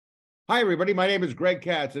Hi, everybody. My name is Greg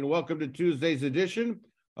Katz, and welcome to Tuesday's edition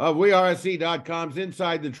of WeAreSC.com's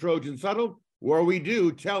Inside the Trojans Huddle, where we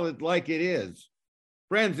do tell it like it is.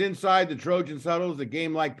 Friends, Inside the Trojans Huddle is a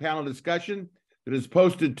game-like panel discussion that is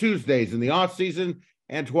posted Tuesdays in the off-season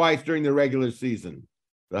and twice during the regular season.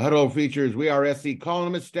 The Huddle features WeAreSC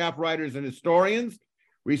columnists, staff writers, and historians.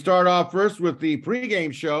 We start off first with the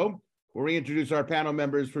pregame show, where we introduce our panel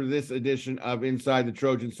members for this edition of Inside the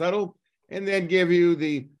Trojans Huddle, and then give you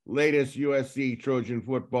the latest USC Trojan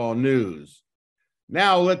football news.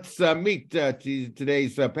 Now let's meet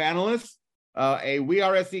today's panelists. A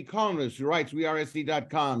WeAreSC columnist who writes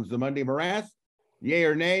WeAreSC.com's The Monday Morass, Yay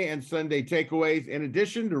or Nay, and Sunday Takeaways, in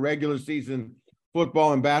addition to regular season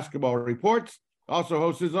football and basketball reports. Also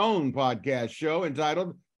hosts his own podcast show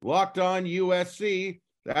entitled Locked On USC.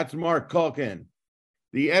 That's Mark Culkin.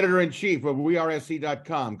 The editor-in-chief of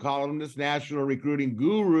WeAreSC.com, columnist, national recruiting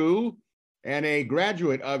guru, and a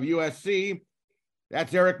graduate of USC,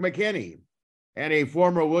 that's Eric McKinney, and a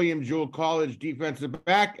former William Jewell College defensive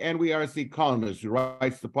back and WeAreSC columnist who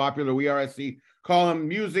writes the popular WeAreSC column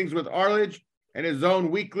Musings with Arledge and his own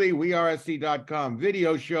weekly WeAreSC.com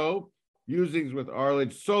video show, Musings with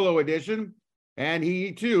Arledge Solo Edition. And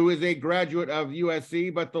he, too, is a graduate of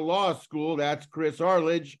USC, but the law school. That's Chris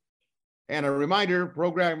Arledge. And a reminder,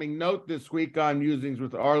 programming note this week on Musings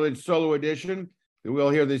with Arledge Solo Edition, that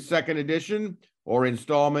we'll hear the second edition, or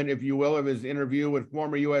installment, if you will, of his interview with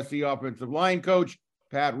former USC offensive line coach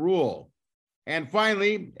Pat Rule. And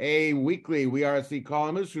finally, a weekly WeAreSC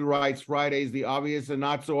columnist who writes Fridays the Obvious and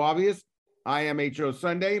Not So Obvious, IMHO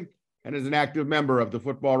Sunday, and is an active member of the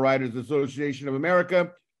Football Writers Association of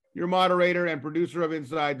America, your moderator and producer of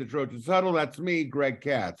Inside the Trojans Huddle. That's me, Greg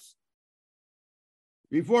Katz.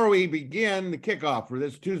 Before we begin the kickoff for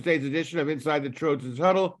this Tuesday's edition of Inside the Trojans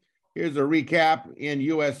Huddle, here's a recap in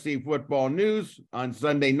USC football news. On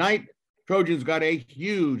Sunday night, Trojans got a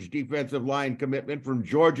huge defensive line commitment from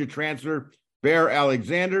Georgia transfer Bear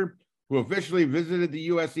Alexander, who officially visited the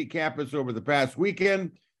USC campus over the past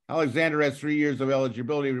weekend. Alexander has 3 years of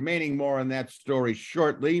eligibility remaining. More on that story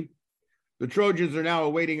shortly. The Trojans are now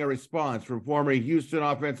awaiting a response from former Houston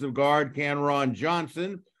offensive guard Cameron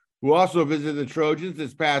Johnson, who also visited the Trojans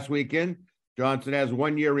this past weekend. Johnson has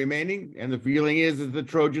 1 year remaining, and the feeling is that the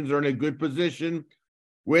Trojans are in a good position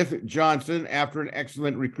with Johnson after an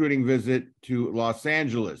excellent recruiting visit to Los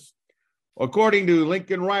Angeles. According to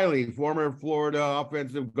Lincoln Riley, former Florida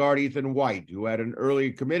offensive guard Ethan White, who had an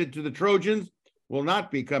early committed to the Trojans, will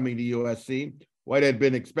not be coming to USC. White had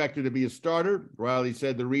been expected to be a starter. Riley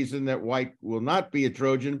said the reason that White will not be a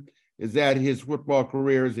Trojan is that his football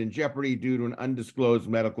career is in jeopardy due to an undisclosed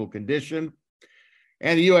medical condition.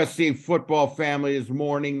 And the USC football family is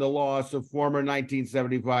mourning the loss of former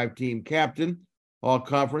 1975 team captain,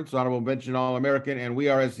 all-conference, honorable mention All-American, and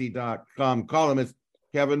WeAreSC.com columnist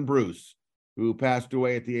Kevin Bruce, who passed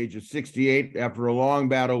away at the age of 68 after a long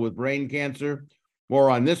battle with brain cancer. More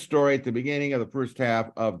on this story at the beginning of the first half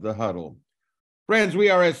of the Huddle. Friends,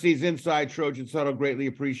 WeAreSC's Inside Trojans Huddle greatly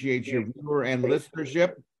appreciates your viewer and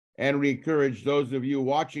listenership, and we encourage those of you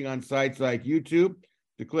watching on sites like YouTube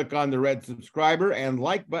to click on the red subscriber and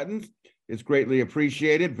like buttons. It's greatly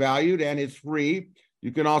appreciated, valued, and it's free.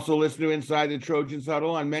 You can also listen to Inside the Trojans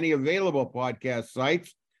Huddle on many available podcast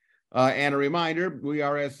sites. And a reminder,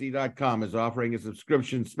 WeAreSC.com is offering a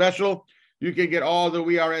subscription special. You can get all the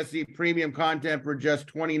WeAreSC premium content for just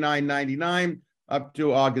 $29.99 up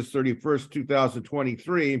to August 31st,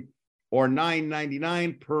 2023, or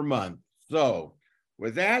 $9.99 per month. So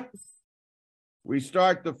with that, we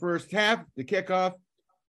start the first half, the kickoff.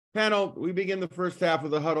 Panel, we begin the first half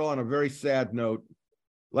of the Huddle on a very sad note.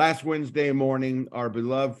 Last Wednesday morning, our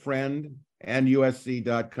beloved friend and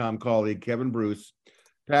USC.com colleague, Kevin Bruce,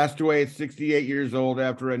 passed away at 68 years old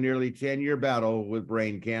after a nearly 10-year battle with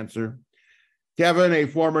brain cancer. Kevin, a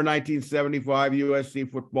former 1975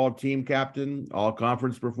 USC football team captain,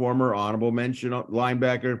 all-conference performer, honorable mention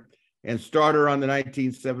linebacker, and starter on the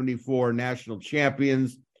 1974 national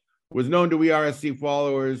champions, was known to WeAreSC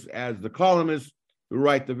followers as the columnist who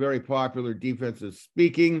write the very popular Defensive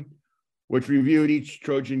Speaking, which reviewed each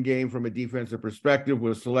Trojan game from a defensive perspective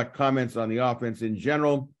with select comments on the offense in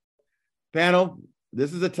general. Panel,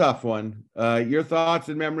 this is a tough one. Your thoughts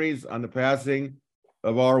and memories on the passing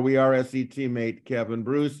of our WeAreSC teammate, Kevin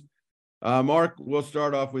Bruce. Mark, we'll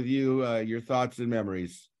start off with you, your thoughts and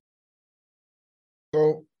memories.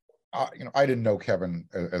 So, I didn't know Kevin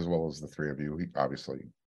as well as the three of you, obviously.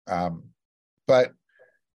 But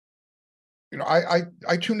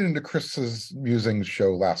I tuned into Chris's Musings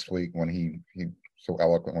show last week when he so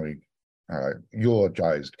eloquently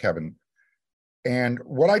eulogized Kevin. And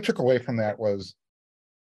what I took away from that was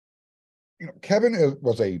Kevin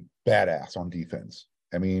was a badass on defense.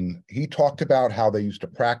 I mean, he talked about how they used to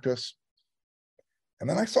practice. And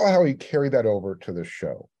then I saw how he carried that over to the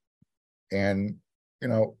show. And,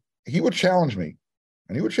 he would challenge me,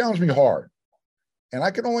 and he would challenge me hard. And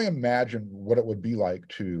I can only imagine what it would be like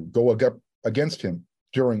to go against him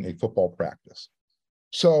during a football practice.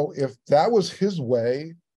 So if that was his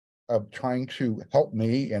way of trying to help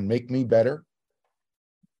me and make me better,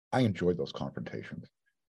 I enjoyed those confrontations.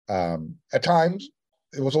 At times,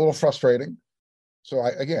 it was a little frustrating. So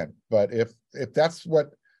but if that's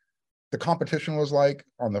what the competition was like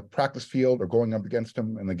on the practice field or going up against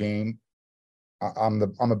him in the game, I'm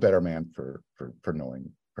a better man for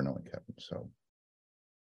knowing Kevin. So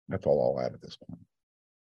that's all I'll add at this point.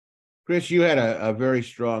 Chris, you had a very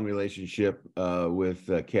strong relationship with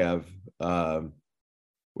Kev.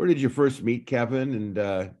 Where did you first meet Kevin? And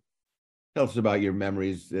tell us about your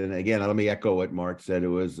memories. And again, let me echo what Mark said. It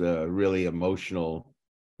was a really emotional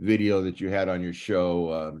video that you had on your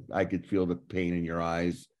show. I could feel the pain in your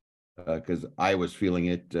eyes because I was feeling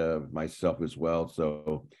it myself as well.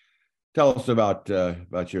 So tell us about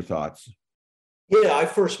your thoughts. Yeah, I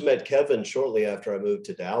first met Kevin shortly after I moved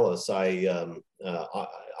to Dallas.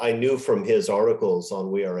 I knew from his articles on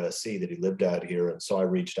USC that he lived out here, and so I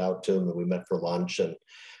reached out to him, and we met for lunch. And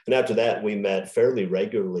after that, we met fairly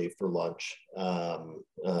regularly for lunch at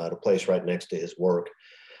a place right next to his work.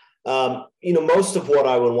 Most of what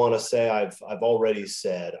I would want to say, I've already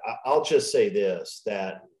said. I'll just say this: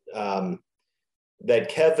 that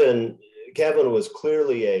Kevin was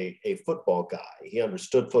clearly a football guy. He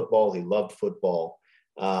understood football. He loved football.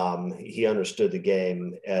 He understood the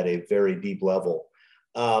game at a very deep level.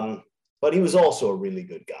 But he was also a really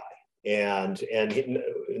good guy, and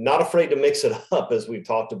not afraid to mix it up, as we've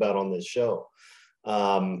talked about on this show,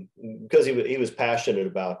 because he was passionate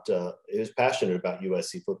about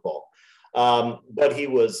USC football. But he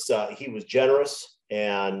was generous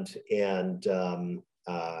and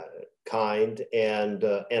kind and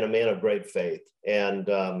a man of great faith.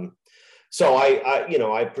 And so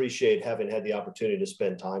I appreciate having had the opportunity to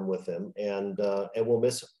spend time with him, and we'll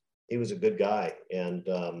miss him. He was a good guy, and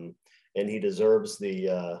he deserves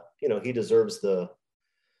the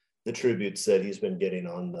tributes that he's been getting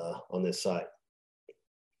on this site.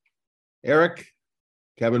 Eric,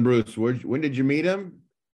 Kevin Bruce, when did you meet him?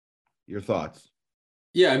 Your thoughts?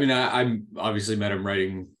 Yeah, I mean, I'm obviously met him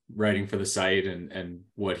writing for the site and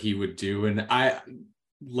what he would do. And I,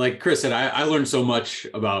 like Chris said, I learned so much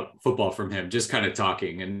about football from him, just kind of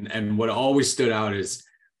talking. And what always stood out is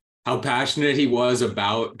how passionate he was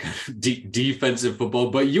about defensive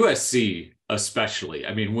football, but USC especially.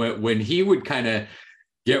 I mean, when he would kind of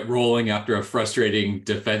get rolling after a frustrating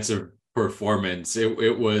defensive performance,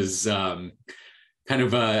 it was kind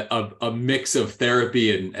of a mix of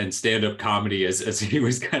therapy and stand-up comedy as he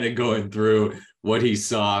was kind of going through what he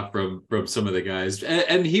saw from some of the guys.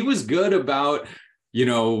 And he was good about,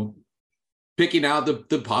 picking out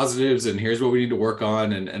the positives and here's what we need to work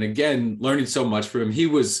on. And again, learning so much from him. He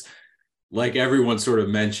was, like everyone sort of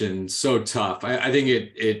mentioned, so tough. I think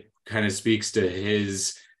it kind of speaks to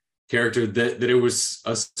his character that it was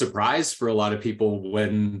a surprise for a lot of people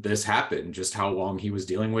when this happened, just how long he was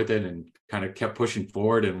dealing with it and kind of kept pushing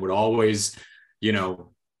forward and would always,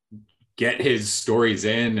 get his stories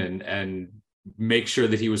in and make sure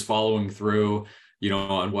that he was following through,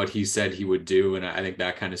 on what he said he would do. And I think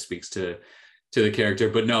that kind of speaks to the character.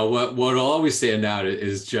 But no, what will always stand out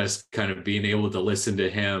is just kind of being able to listen to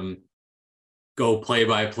him go play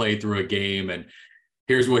by play through a game, and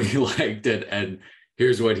here's what he liked and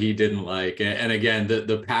here's what he didn't like. And again,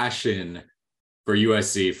 the passion for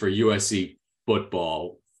USC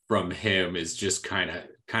football from him is just kind of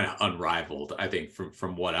unrivaled, I think,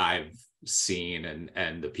 from what I've seen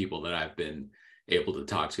and the people that I've been able to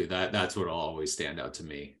talk to. That's what will always stand out to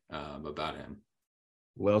me about him.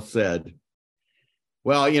 Well said.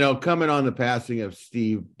 Well, coming on the passing of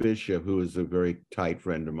Steve Bishop, who is a very tight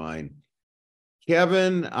friend of mine,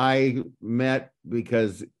 Kevin, I met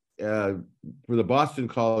because for the Boston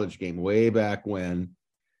College game way back when,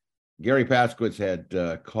 Gary Paskowitz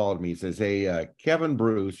had called me. He says, "Hey, Kevin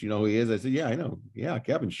Bruce, you know who he is?" I said, "Yeah, I know. Yeah,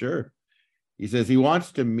 Kevin, sure." He says he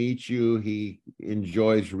wants to meet you. He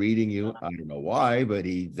enjoys reading you. I don't know why, but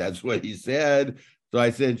that's what he said. So I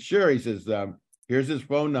said, "Sure." He says, "Here's his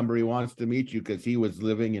phone number. He wants to meet you because he was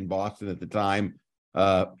living in Boston at the time,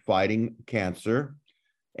 fighting cancer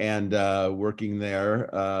and working there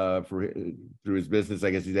through his business. I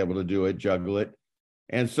guess he's able to do it, juggle it."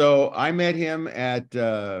 And so I met him at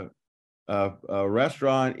a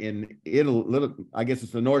restaurant in Italy, I guess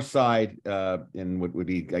it's the north side in what would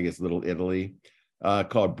be, I guess, Little Italy,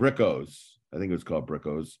 called Bricco's. I think it was called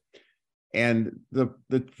Brickos. And the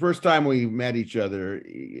first time we met each other,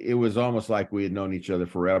 it was almost like we had known each other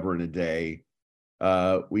forever and a day.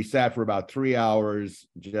 We sat for about 3 hours.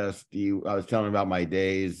 I was telling him about my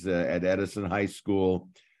days at Edison High School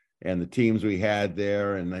and the teams we had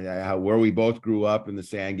there, and where we both grew up in the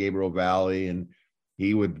San Gabriel Valley. And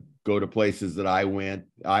he would go to places that I went.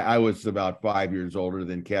 I was about 5 years older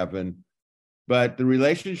than Kevin, but the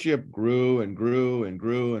relationship grew and grew and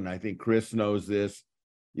grew. And I think Chris knows this.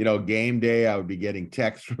 You know, game day, I would be getting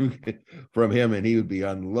texts from him, and he would be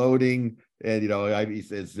unloading. And, he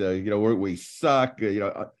says, we suck,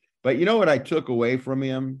 but you know what I took away from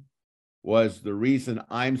him was the reason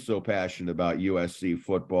I'm so passionate about USC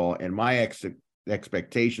football, and my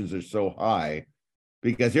expectations are so high,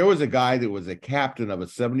 because there was a guy that was a captain of a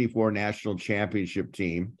 74 national championship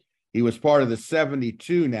team. He was part of the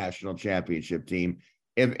 72 national championship team.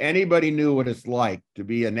 If anybody knew what it's like to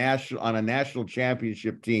be on a national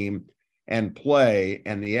championship team and play,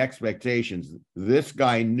 and the expectations, this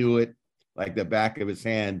guy knew it like the back of his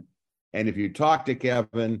hand. And if you talk to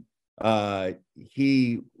Kevin,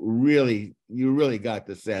 you really got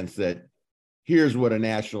the sense that here's what a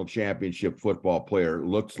national championship football player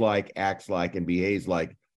looks like, acts like, and behaves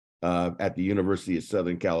like at the University of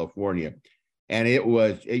Southern California. And it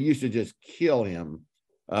used to just kill him,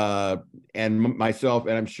 and myself,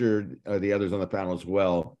 and I'm sure the others on the panel as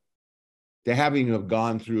well, to having have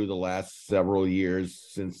gone through the last several years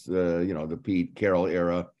since the Pete Carroll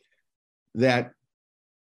era, that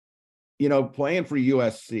playing for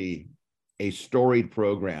USC, a storied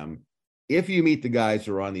program, if you meet the guys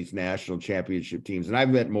who are on these national championship teams, and I've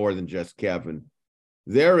met more than just Kevin,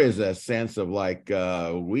 there is a sense of like,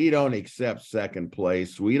 we don't accept second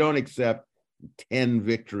place. We don't accept 10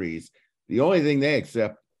 victories. The only thing they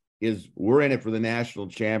accept is we're in it for the national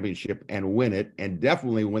championship and win it, and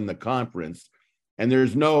definitely win the conference. And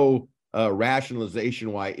there's no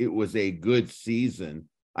rationalization why it was a good season.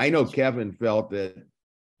 I know Kevin felt that,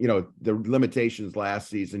 the limitations last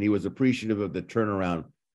season, he was appreciative of the turnaround,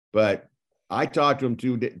 but I talked to him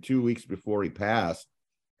 2 weeks before he passed,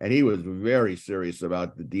 and he was very serious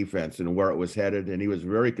about the defense and where it was headed. And he was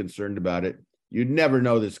very concerned about it. You'd never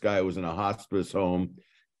know this guy was in a hospice home.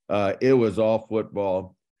 It was all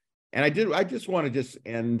football. And I just want to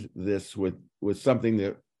end this with something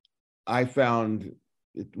that I found,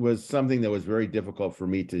 it was something that was very difficult for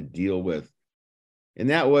me to deal with. And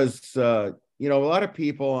that was, a lot of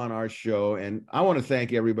people on our show, and I want to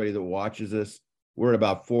thank everybody that watches us. We're at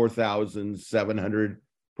about 4,700,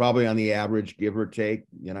 probably on the average, give or take.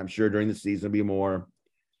 And I'm sure during the season will be more.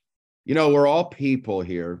 We're all people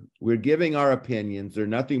here. We're giving our opinions. They're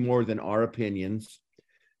nothing more than our opinions.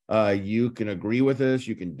 You can agree with us,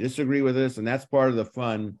 you can disagree with us, and that's part of the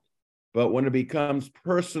fun. But when it becomes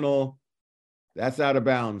personal, that's out of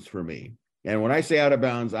bounds for me. And when I say out of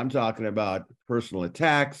bounds, I'm talking about personal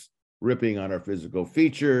attacks, ripping on our physical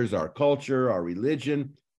features, our culture, our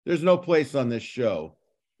religion. There's no place on this show.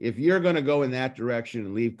 If you're going to go in that direction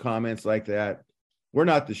and leave comments like that, we're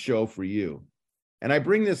not the show for you. And I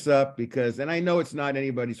bring this up because, and I know it's not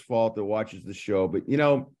anybody's fault that watches the show, but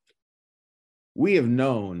we have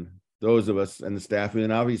known, those of us and the staff,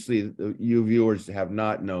 and obviously you viewers have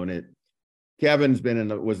not known it. Kevin's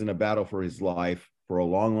was in a battle for his life for a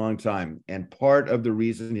long, long time. And part of the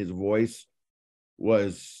reason his voice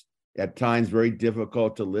was at times very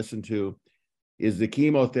difficult to listen to is the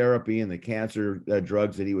chemotherapy and the cancer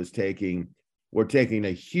drugs that he was taking were taking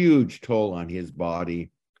a huge toll on his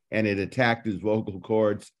body, and it attacked his vocal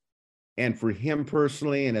cords. And for him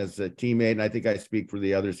personally, and as a teammate, and I think I speak for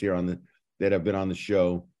the others here that have been on the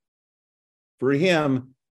show, for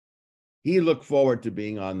him, he looked forward to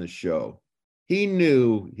being on the show. He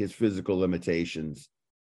knew his physical limitations,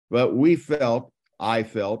 but I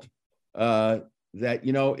felt that,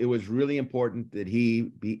 it was really important that he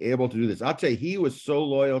be able to do this. I'll tell you, he was so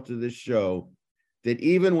loyal to this show that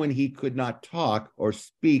even when he could not talk or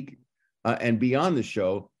speak and be on the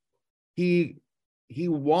show, he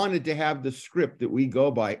wanted to have the script that we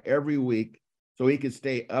go by every week so he could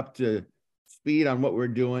stay up to speed on what we're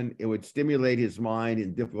doing. It would stimulate his mind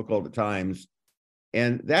in difficult times.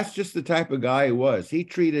 And that's just the type of guy he was. He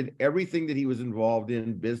treated everything that he was involved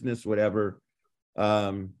in, business, whatever,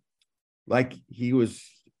 like he was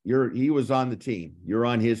on the team. You're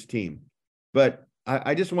on his team. But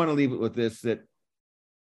I just want to leave it with this, that,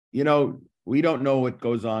 we don't know what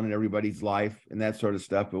goes on in everybody's life and that sort of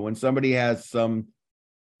stuff. But when somebody has some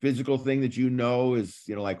physical thing that is,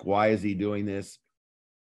 like, why is he doing this?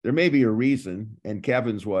 There may be a reason. And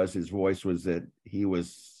Kevin's his voice was that he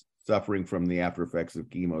was suffering from the after effects of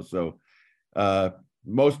chemo. So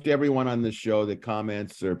most everyone on this show that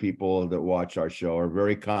comments or people that watch our show are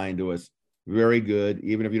very kind to us, very good.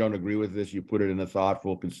 Even if you don't agree with this, you put it in a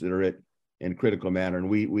thoughtful, considerate, and critical manner, and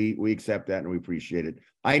we accept that and we appreciate it.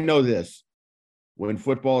 I know this: when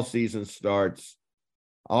football season starts,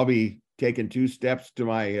 I'll be taking 2 steps to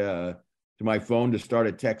my phone to start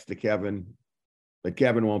a text to Kevin, but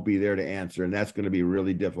Kevin won't be there to answer, and that's going to be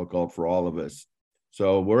really difficult for all of us.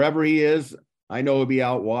 So wherever he is, I know he'll be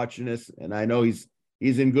out watching us, and I know he's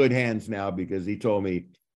in good hands now because he told me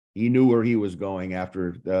he knew where he was going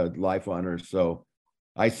after Life on Earth. So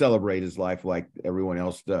I celebrate his life like everyone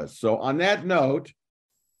else does. So on that note,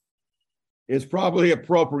 it's probably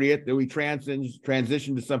appropriate that we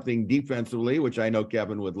transition to something defensively, which I know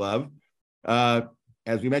Kevin would love.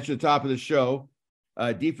 As we mentioned at the top of the show,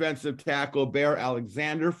 defensive tackle Bear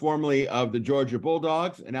Alexander, formerly of the Georgia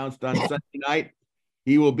Bulldogs, announced on Sunday night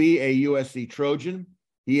he will be a USC Trojan.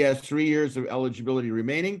 He has 3 years of eligibility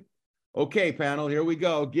remaining. Okay, panel, here we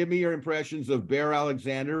go. Give me your impressions of Bear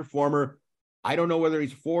Alexander, former, I don't know whether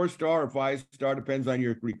he's 4-star or 5-star, depends on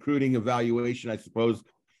your recruiting evaluation, I suppose,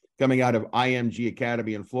 coming out of IMG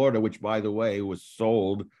Academy in Florida, which, by the way, was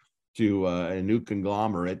sold to a new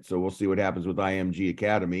conglomerate. So we'll see what happens with IMG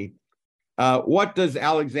Academy. What does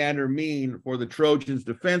Alexander mean for the Trojans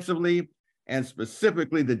defensively and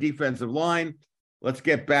specifically the defensive line? Let's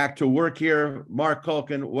get back to work here. Mark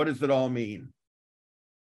Culkin, what does it all mean?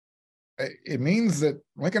 It means that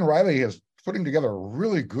Lincoln Riley is putting together a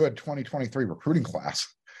really good 2023 recruiting class.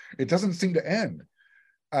 It doesn't seem to end.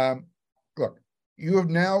 Look, you have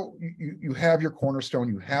now, you have your cornerstone,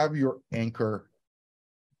 you have your anchor,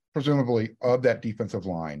 presumably, of that defensive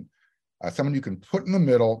line, someone you can put in the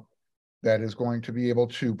middle that is going to be able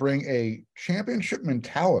to bring a championship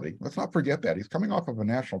mentality. Let's not forget that. He's coming off of a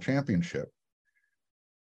national championship.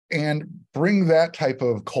 And bring that type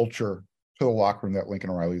of culture to the locker room that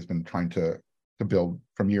Lincoln Riley has been trying to build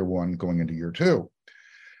from year 1 going into year 2.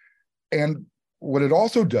 And what it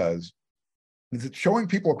also does is it's showing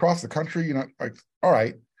people across the country, like, all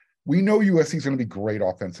right, we know USC is going to be great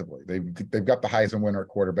offensively. They've got the Heisman winner at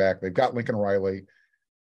quarterback. They've got Lincoln Riley.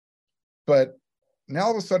 But now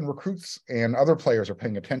all of a sudden recruits and other players are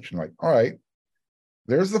paying attention, like, all right,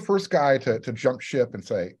 there's the first guy to jump ship and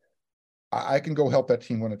say, I can go help that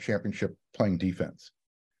team win a championship playing defense.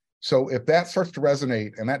 So if that starts to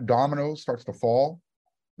resonate and that domino starts to fall,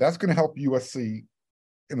 that's going to help USC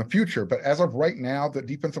in the future. But as of right now, the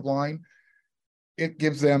defensive line, it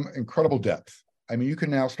gives them incredible depth. I mean, you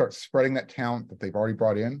can now start spreading that talent that they've already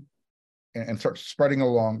brought in and start spreading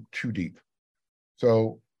along too deep.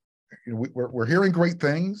 So we're hearing great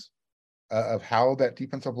things of how that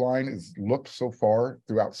defensive line is looked so far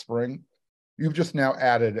throughout spring. You've just now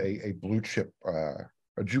added a blue chip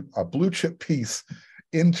piece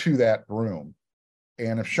into that room.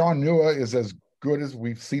 And if Sean Nua is as good as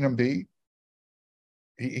we've seen him be,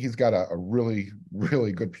 he's got a really,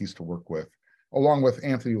 really good piece to work with, along with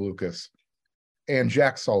Anthony Lucas and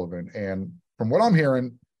Jack Sullivan. And from what I'm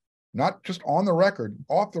hearing, not just on the record,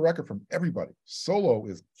 off the record from everybody, Solo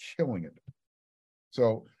is killing it.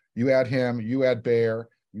 So you add him, you add Bear,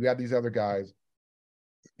 you add these other guys.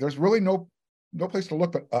 There's really no place to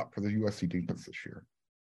look but up for the USC defense this year.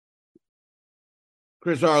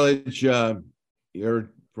 Chris Arledge, you're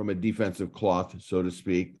from a defensive cloth, so to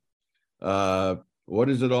speak. What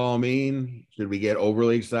does it all mean? Should we get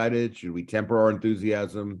overly excited? Should we temper our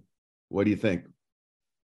enthusiasm? What do you think?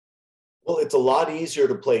 Well, it's a lot easier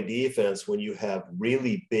to play defense when you have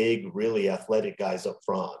really big, really athletic guys up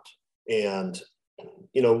front. And,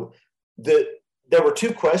 there were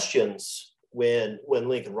 2 questions when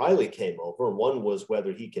Lincoln Riley came over. One was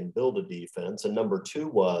whether he can build a defense. And number 2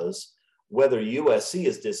 was whether USC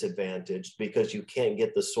is disadvantaged because you can't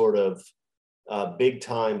get the sort of big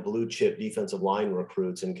time blue chip defensive line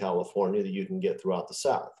recruits in California that you can get throughout the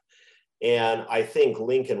South. And I think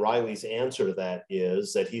Lincoln Riley's answer to that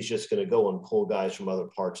is that he's just going to go and pull guys from other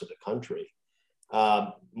parts of the country.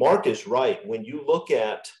 Mark is right. When you look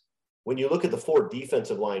at the 4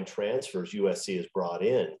 defensive line transfers USC has brought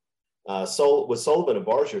in, with Sullivan and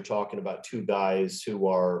Barnes, you're talking about 2 guys who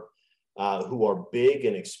are big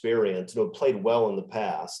and experienced, who have played well in the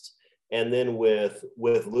past. And then with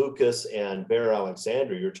Lucas and Bear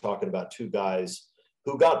Alexander, you're talking about 2 guys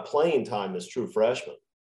who got playing time as true freshmen,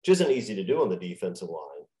 which isn't easy to do on the defensive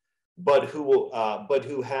line, but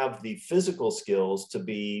who have the physical skills to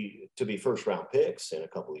be first round picks in a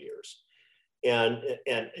couple of years. And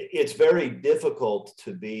it's very difficult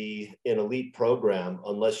to be an elite program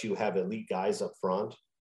unless you have elite guys up front.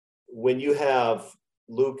 When you have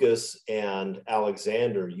Lucas and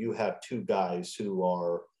Alexander, you have 2 guys who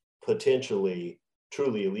are potentially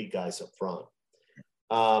truly elite guys up front.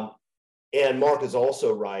 And Mark is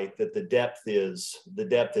also right that the depth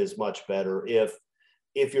is much better.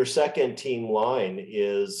 If your second team line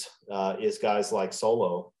is guys like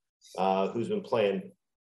Solo, who's been playing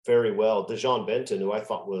very well, DeJon Benton, who I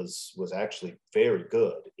thought was actually very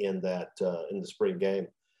good in the spring game.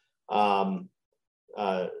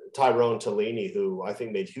 Tyrone Talini, who I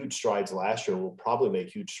think made huge strides last year and will probably make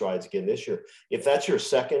huge strides again this year. If that's your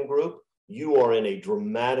second group, you are in a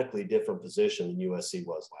dramatically different position than USC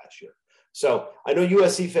was last year. So I know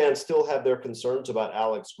USC fans still have their concerns about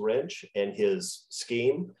Alex Grinch and his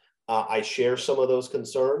scheme. I share some of those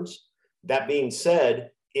concerns. That being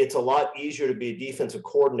said, it's a lot easier to be a defensive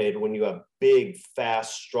coordinator when you have big,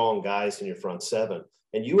 fast, strong guys in your front seven.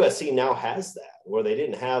 And USC now has that, where they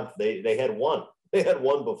didn't have, they had one. They had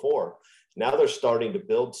one before. Now they're starting to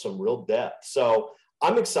build some real depth. So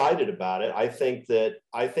I'm excited about it. I think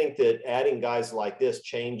that adding guys like this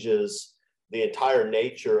changes the entire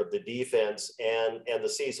nature of the defense and the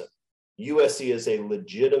season. USC is a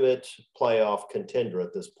legitimate playoff contender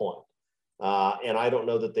at this point. And I don't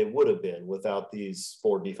know that they would have been without these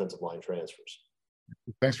 4 defensive line transfers.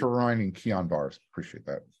 Thanks for reminding Keon Bars. Appreciate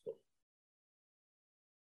that.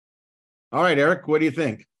 All right, Eric, what do you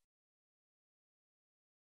think?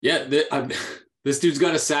 Yeah, this dude's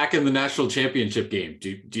got a sack in the national championship game.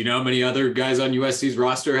 Do you know how many other guys on USC's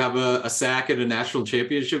roster have a sack in a national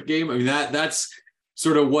championship game? I mean, that's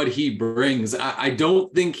sort of what he brings. I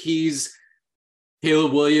don't think he's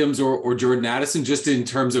Caleb Williams or Jordan Addison, just in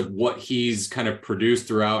terms of what he's kind of produced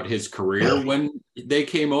throughout his career when they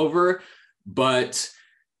came over. But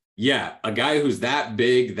yeah, a guy who's that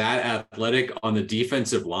big, that athletic on the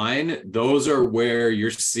defensive line, those are where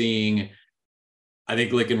you're seeing, I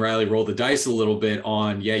think, Lincoln Riley roll the dice a little bit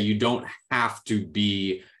on, yeah, you don't have to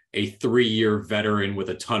be a 3-year veteran with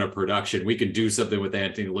a ton of production. We can do something with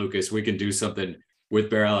Anthony Lucas. We can do something with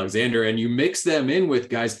Bear Alexander. And you mix them in with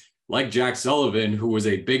guys like Jack Sullivan, who was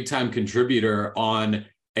a big-time contributor on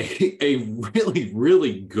a really,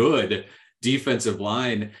 really good defensive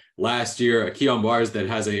line last year. Keon Bars that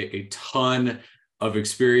has a ton of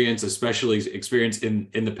experience, especially experience in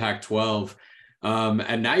the Pac-12.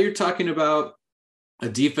 And now you're talking about a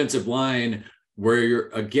defensive line where you're,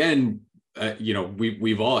 again,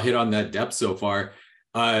 we've all hit on that depth so far.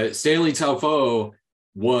 Stanley Taufo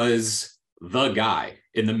was the guy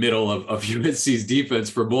in the middle of USC's defense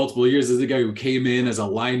for multiple years, as the guy who came in as a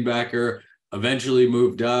linebacker, eventually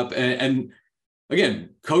moved up. And again,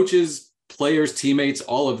 coaches, players, teammates,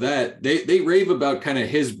 all of that, they rave about kind of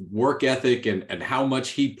his work ethic and how much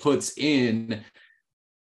he puts in.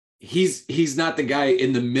 He's not the guy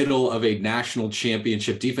in the middle of a national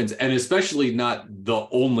championship defense, and especially not the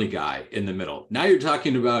only guy in the middle. Now you're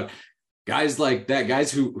talking about guys like that,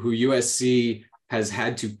 guys who USC has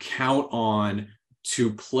had to count on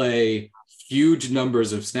to play huge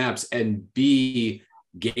numbers of snaps and be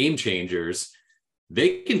game changers.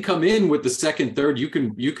 They can come in with the second, third. You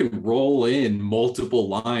can roll in multiple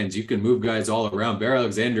lines. You can move guys all around. Bear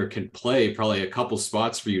Alexander can play probably a couple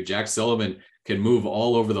spots for you. Jack Sullivan can move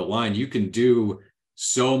all over the line. You can do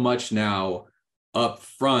so much now up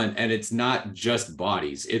front, and it's not just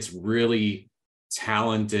bodies. It's really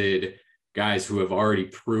talented guys who have already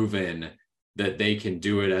proven that they can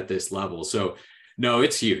do it at this level. So no,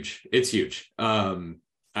 it's huge. It's huge.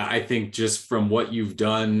 I think just from what you've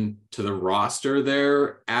done to the roster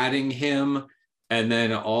there, adding him, and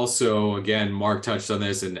then also, again, Mark touched on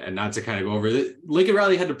this, and not to kind of go over it, Lincoln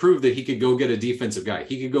Riley had to prove that he could go get a defensive guy.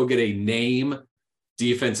 He could go get a name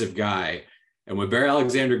defensive guy. And when Bear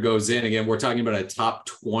Alexander goes in, again, we're talking about a top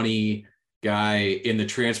 20 guy in the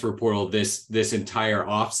transfer portal this entire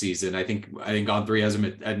offseason. I think On3 has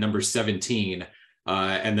him at number 17,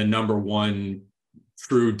 and the number 1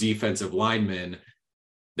 true defensive lineman.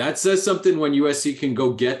 That says something when USC can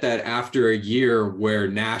go get that after a year where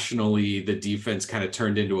nationally the defense kind of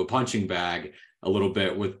turned into a punching bag a little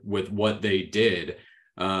bit with what they did.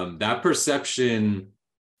 That perception,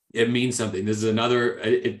 it means something. This is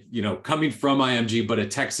another, coming from IMG, but a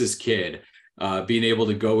Texas kid, being able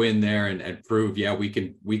to go in there and prove, yeah, we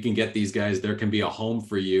can get these guys. There can be a home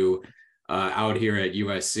for you out here at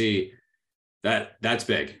USC. That's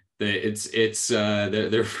big.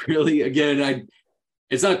 They're really, again,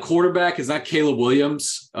 it's not quarterback. It's not Caleb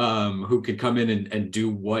Williams, who could come in and do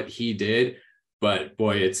what he did, but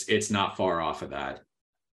boy, it's not far off of that.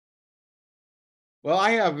 Well,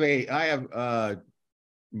 I have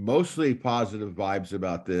mostly positive vibes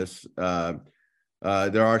about this.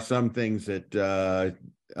 There are some things that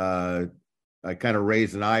I kind of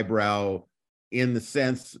raise an eyebrow in the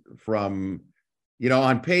sense from,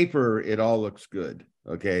 on paper, it all looks good.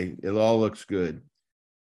 Okay. It all looks good.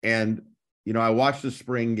 And, I watched the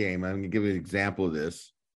spring game. I'm going to give you an example of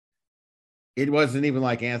this. It wasn't even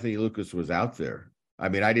like Anthony Lucas was out there. I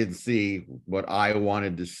mean, I didn't see what I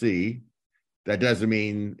wanted to see. That doesn't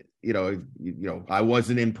mean, I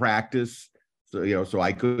wasn't in practice. So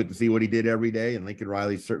I couldn't see what he did every day. And Lincoln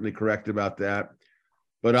Riley's certainly correct about that.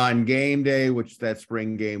 But on game day, which that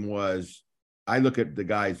spring game was, I look at the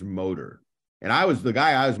guy's motor. And the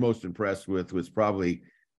guy I was most impressed with was probably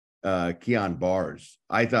Keon Bars.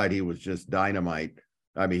 I thought he was just dynamite.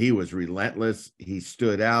 I mean, he was relentless. He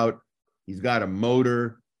stood out. He's got a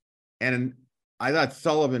motor. And I thought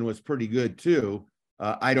Sullivan was pretty good too.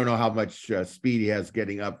 I don't know how much speed he has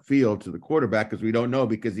getting upfield to the quarterback, because we don't know,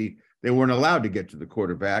 because they weren't allowed to get to the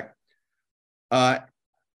quarterback. But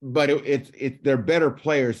they're better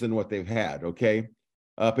players than what they've had. Okay.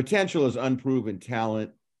 Potential is unproven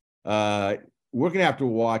talent. We're going to have to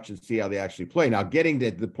watch and see how they actually play. Now, getting to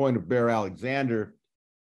the point of Bear Alexander,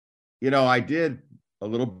 I did a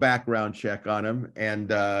little background check on him,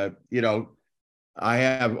 and, I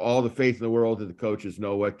have all the faith in the world that the coaches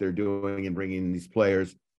know what they're doing and bringing these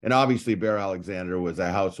players. And obviously, Bear Alexander was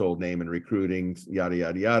a household name in recruiting, yada,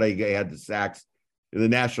 yada, yada. He had the sacks in the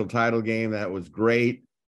national title game. That was great.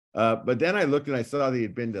 But then I looked and I saw that he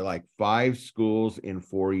had been to like 5 schools in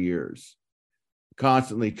 4 years,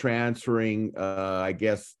 constantly transferring, I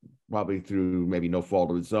guess, probably through maybe no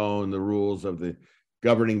fault of his own, the rules of the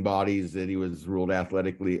governing bodies, that he was ruled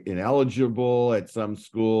athletically ineligible at some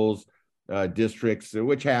schools, districts,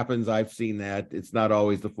 which happens. I've seen that. It's not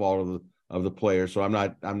always the fault of the player. So I'm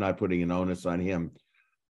not putting an onus on him.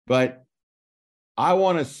 But I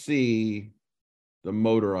want to see the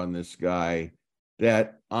motor on this guy,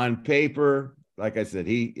 that on paper, like I said,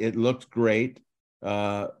 it looks great.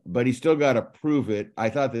 But he's still got to prove it. I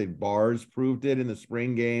thought that Bars proved it in the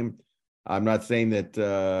spring game. I'm not saying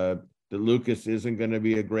that Lucas isn't going to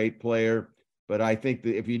be a great player, but I think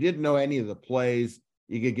that if you didn't know any of the plays,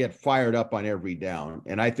 you could get fired up on every down.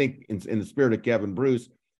 And I think in the spirit of Kevin Bruce,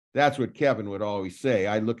 that's what Kevin would always say.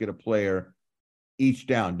 I look at a player each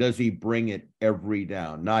down. Does he bring it every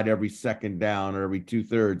down? Not every second down or every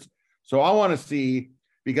 2/3. So I want to see,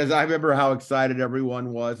 because I remember how excited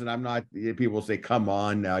everyone was, and I'm not, people say, come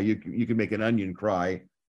on now, you can make an onion cry.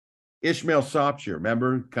 Ishmael Sopsher,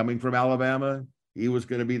 remember, coming from Alabama, he was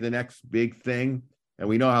going to be the next big thing, and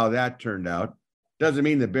we know how that turned out. Doesn't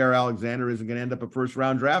mean that Bear Alexander isn't going to end up a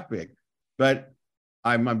first-round draft pick, but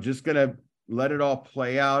I'm just going to let it all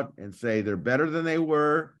play out and say they're better than they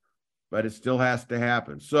were, but it still has to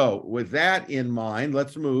happen. So with that in mind,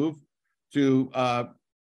 let's move to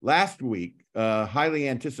last week. Highly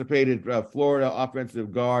anticipated Florida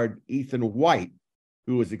offensive guard Ethan White,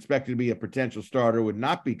 who was expected to be a potential starter, would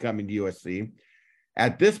not be coming to USC.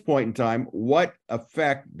 At this point in time, what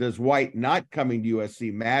effect does White not coming to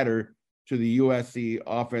USC matter to the USC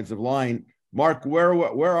offensive line? Mark, where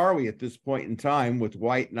are we at this point in time with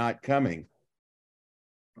White not coming?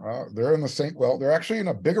 They're in the same, well, they're actually in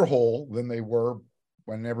a bigger hole than they were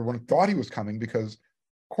when everyone thought he was coming, because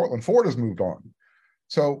Cortland Ford has moved on.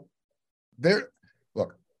 So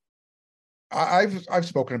look, I've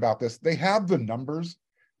spoken about this. They have the numbers,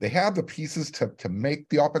 they have the pieces to make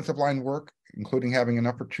the offensive line work, including having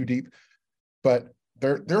enough for 2 deep, but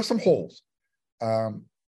there are some holes.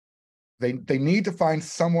 They need to find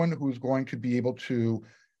someone who's going to be able to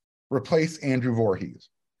replace Andrew Voorhees.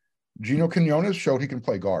 Gino Quinones showed he can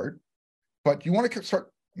play guard, but you want to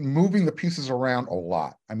start moving the pieces around a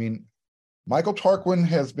lot. I mean, Michael Tarquin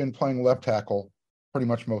has been playing left tackle pretty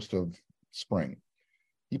much most of spring.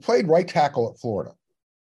 He played right tackle at Florida.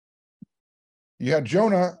 You had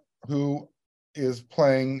Jonah, who is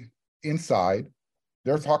playing inside.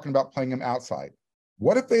 They're talking about playing him outside.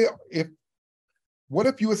 What if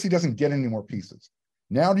USC doesn't get any more pieces?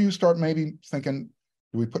 Now do you start maybe thinking,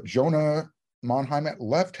 do we put Jonah Monheim at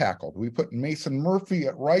left tackle? Do we put Mason Murphy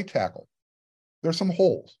at right tackle? There's some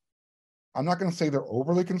holes. I'm not going to say they're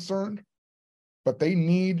overly concerned, but they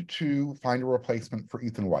need to find a replacement for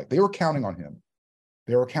Ethan White. They were counting on him.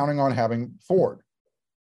 They were counting on having Ford.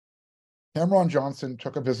 Cameron Johnson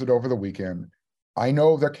took a visit over the weekend. I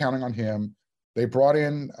know they're counting on him. They brought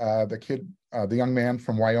in the kid, the young man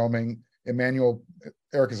from Wyoming, Emmanuel.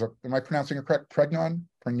 Eric, am I pronouncing it correct? Pregnon?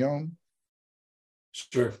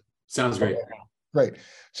 Sure. Sounds great. Okay. Great.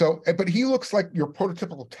 So, but he looks like your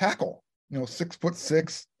prototypical tackle,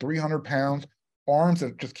 6'6", 300 pounds, arms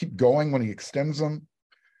that just keep going when he extends them,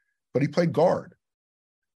 but he played guard.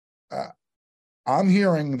 I'm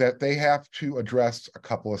hearing that they have to address a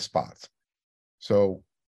couple of spots. So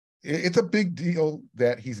it's a big deal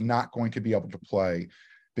that he's not going to be able to play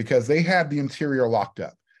because they had the interior locked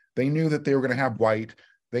up. They knew that they were going to have White.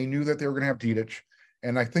 They knew that they were going to have Dietich.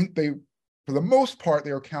 And I think for the most part,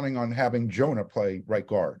 they were counting on having Jonah play right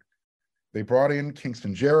guard. They brought in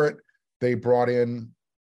Kingston Jarrett. They brought in,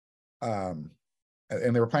 and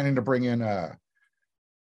they were planning to bring in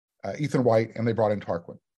Ethan White, and they brought in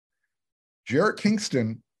Tarquin. Jarrett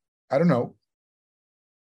Kingston, I don't know.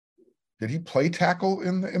 Did he play tackle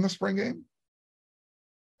in the spring game?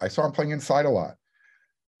 I saw him playing inside a lot.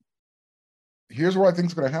 Here's what I think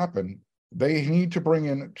is going to happen. They need to bring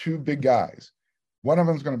in two big guys. One of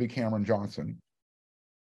them is going to be Cameron Johnson.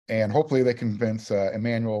 And hopefully they convince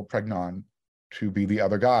Emmanuel Pregnon to be the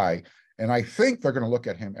other guy. And I think they're going to look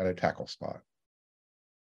at him at a tackle spot.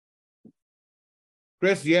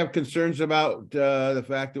 Chris, do you have concerns about the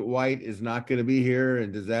fact that White is not going to be here?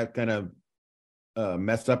 And does that kind of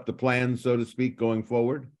mess up the plan, so to speak, going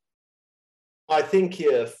forward? I think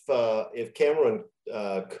if Cameron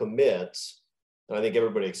commits, and I think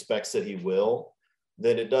everybody expects that he will,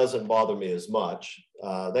 then it doesn't bother me as much.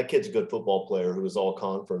 That kid's a good football player who was all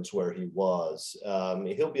conference where he was.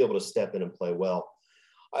 He'll be able to step in and play well.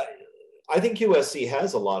 I think USC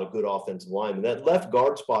has a lot of good offensive linemen. That left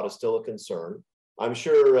guard spot is still a concern. I'm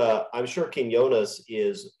sure Quinones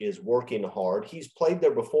is working hard. He's played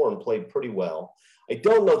there before and played pretty well. I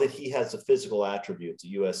don't know that he has the physical attributes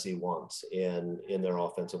that USC wants in their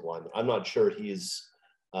offensive lineman. I'm not sure he's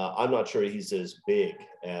as big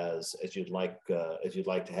as you'd like to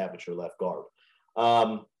have at your left guard.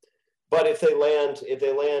 But if they land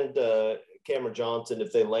Cameron Johnson,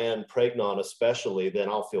 if they land Pregnon especially, then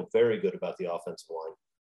I'll feel very good about the offensive line.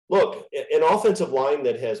 Look, an offensive line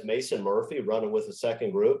that has Mason Murphy running with a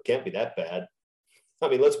second group can't be that bad. I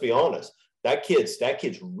mean, let's be honest. That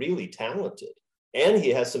kid's really talented, and he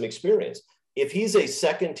has some experience. If he's a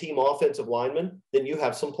second team offensive lineman, then you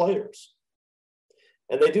have some players.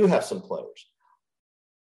 And they do have some players.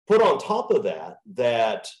 Put on top of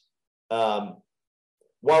that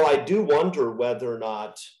while I do wonder whether or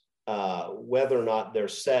not they're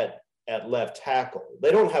set at left tackle,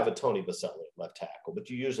 they don't have a Tony Baselli at left tackle, but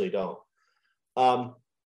you usually don't. I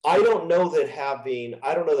don't know that having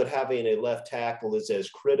a left tackle is as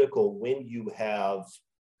critical when you have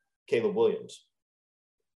Caleb Williams.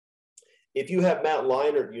 If you have Matt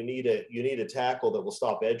Leinart, you need a tackle that will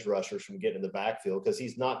stop edge rushers from getting in the backfield because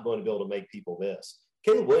he's not going to be able to make people miss.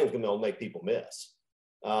 Caleb Williams is going to be able to make people miss.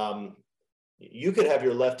 You could have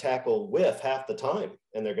your left tackle whiff half the time,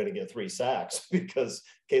 and they're going to get 3 sacks because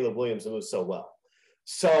Caleb Williams moves so well.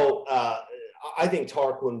 So I think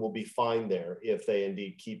Tarquin will be fine there if they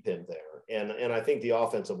indeed keep him there. And I think the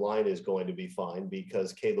offensive line is going to be fine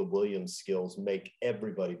because Caleb Williams' skills make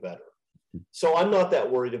everybody better. So I'm not that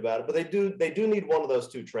worried about it, but they do need one of those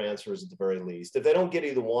 2 transfers at the very least. If they don't get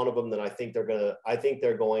either one of them, then I think the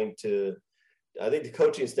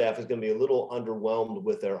coaching staff is going to be a little underwhelmed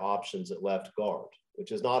with their options at left guard,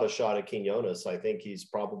 which is not a shot at Quinones. I think he's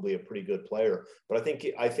probably a pretty good player, but I think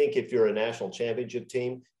if you're a national championship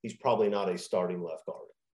team, he's probably not a starting left guard.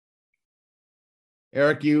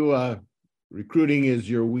 Eric, you recruiting is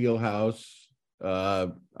your wheelhouse.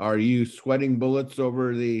 Are you sweating bullets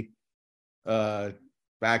over the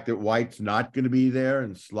fact that White's not going to be there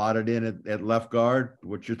and slotted in at left guard?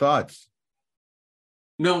 What's your thoughts?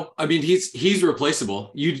 No, I mean, he's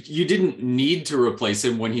replaceable. You didn't need to replace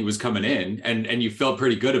him when he was coming in, and you felt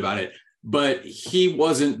pretty good about it. But he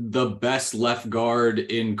wasn't the best left guard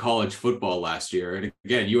in college football last year. And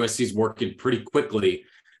again, USC's working pretty quickly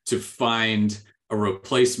to find a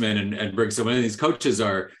replacement and bring someone in. These coaches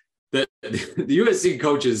the USC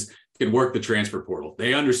coaches can work the transfer portal.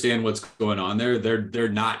 They understand what's going on there. They're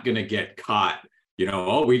not going to get caught.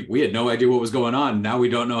 We had no idea what was going on. Now we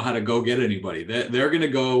don't know how to go get anybody. They're going to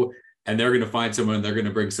go and they're going to find someone and they're going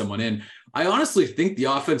to bring someone in. I honestly think the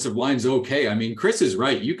offensive line's okay. I mean, Chris is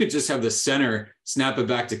right. You could just have the center snap it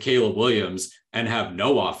back to Caleb Williams and have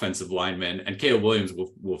no offensive linemen, and Caleb Williams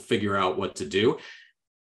will figure out what to do.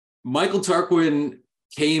 Michael Tarquin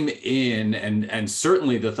came in and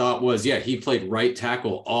certainly the thought was, he played right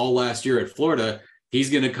tackle all last year at Florida.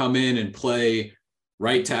 He's going to come in and play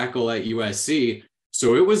right tackle at USC.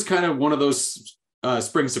 So it was kind of one of those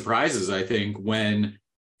spring surprises, I think, when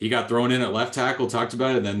he got thrown in at left tackle, talked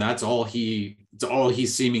about it, and then that's all he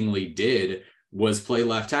seemingly did was play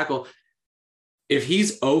left tackle. If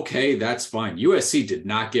he's okay, that's fine. USC did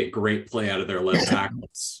not get great play out of their left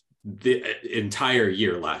tackles the entire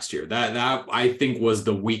year last year. That I think was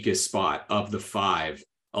the weakest spot of the 5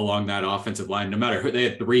 along that offensive line. No matter who, they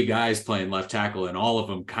had 3 guys playing left tackle, and all of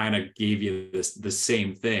them kind of gave you the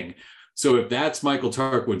same thing. So if that's Michael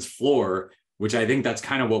Tarquin's floor, which I think that's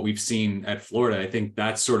kind of what we've seen at Florida, I think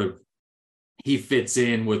that's sort of, he fits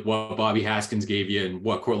in with what Bobby Haskins gave you and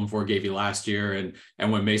what Cortland Ford gave you last year,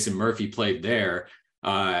 and when Mason Murphy played there.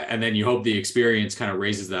 And then you hope the experience kind of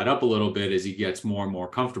raises that up a little bit as he gets more and more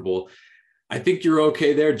comfortable. I think you're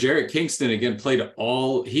okay there. Jarrett Kingston, again,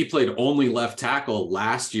 he played only left tackle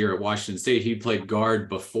last year at Washington State. He played guard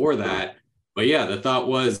before that. But yeah, the thought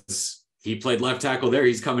was he played left tackle there.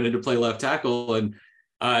 He's coming in to play left tackle. And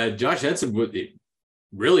Josh Henson would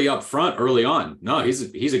really up front early on. No,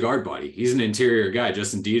 he's a guard body. He's an interior guy.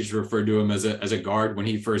 Justin Deej referred to him as a guard when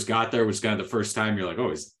he first got there, which is kind of the first time you're like, oh,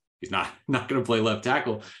 he's not going to play left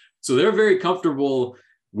tackle. So they're very comfortable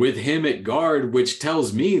with him at guard, which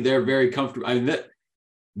tells me they're very comfortable. I mean,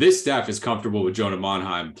 this staff is comfortable with Jonah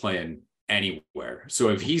Monheim playing anywhere. So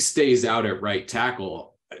if he stays out at right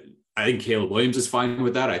tackle, I think Caleb Williams is fine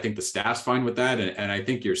with that. I think the staff's fine with that. And I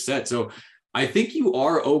think you're set. So I think you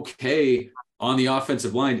are okay on the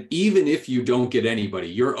offensive line. Even if you don't get anybody,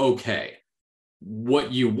 you're okay.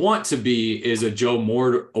 What you want to be is a Joe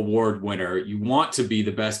Moore Award winner. You want to be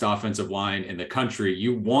the best offensive line in the country.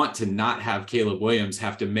 You want to not have Caleb Williams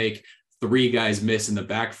have to make 3 guys miss in the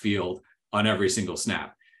backfield on every single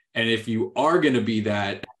snap. And if you are going to be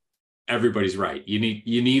that, everybody's right. You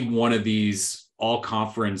need one of these all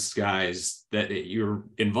conference guys that you're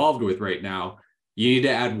involved with right now. You need to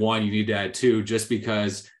add 1, you need to add 2, just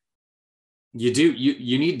because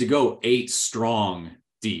you need to go 8 strong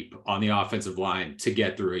deep on the offensive line to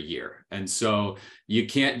get through a year. And so you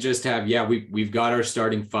can't just have, we've got our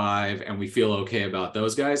starting 5 and we feel okay about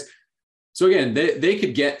those guys. So again, they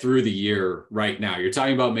could get through the year right now. You're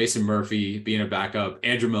talking about Mason Murphy being a backup.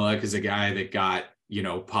 Andrew Milek is a guy that got,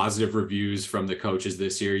 positive reviews from the coaches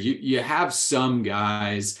this year. You have some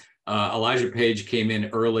guys, Elijah Page came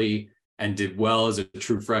in early and did well as a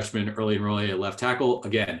true freshman early at left tackle.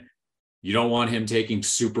 Again, you don't want him taking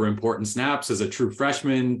super important snaps as a true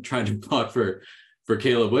freshman trying to block for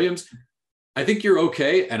Caleb Williams. I think you're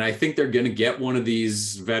okay. And I think they're going to get one of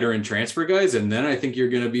these veteran transfer guys. And then I think you're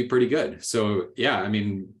going to be pretty good. So yeah, I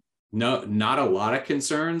mean, no, not a lot of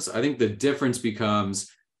concerns. I think the difference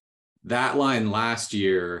becomes that line last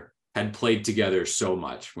year had played together so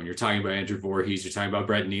much. When you're talking about Andrew Voorhees, you're talking about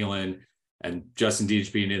Brett Nealon and Justin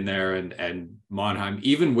Deej being in there and Monheim,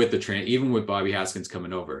 even with Bobby Haskins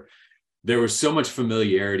coming over. There was so much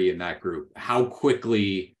familiarity in that group. How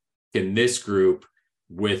quickly can this group,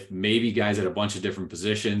 with maybe guys at a bunch of different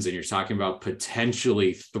positions, and you're talking about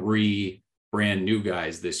potentially 3 brand new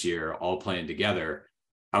guys this year all playing together,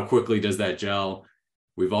 how quickly does that gel?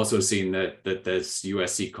 We've also seen that this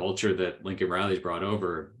USC culture that Lincoln Riley's brought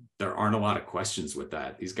over, there aren't a lot of questions with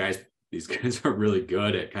that. These guys are really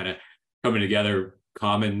good at kind of coming together,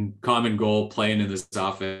 common goal, playing in this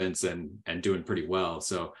offense and doing pretty well.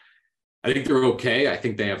 So I think they're okay. I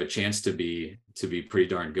think they have a chance to be pretty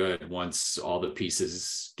darn good once all the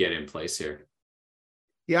pieces get in place here.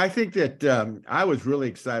 Yeah, I think that I was really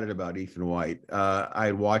excited about Ethan White.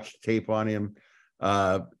 I watched tape on him.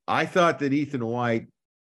 I thought that Ethan White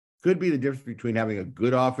could be the difference between having a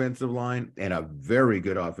good offensive line and a very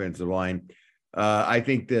good offensive line. I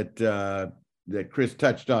think that Chris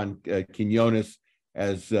touched on Quinones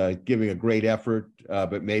as giving a great effort,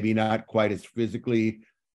 but maybe not quite as physically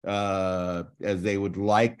as they would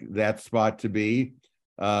like that spot to be,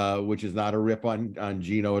 which is not a rip on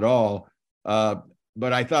Gino at all.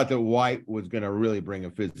 But I thought that White was going to really bring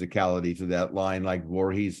a physicality to that line like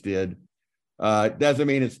Voorhees did. Doesn't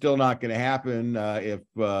mean it's still not going to happen if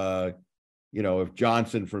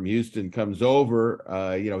Johnson from Houston comes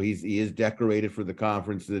over. He is decorated for the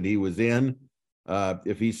conference that he was in.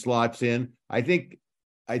 If he slots in, I think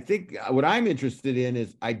what I'm interested in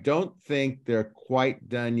is I don't think they're quite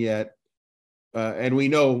done yet. And we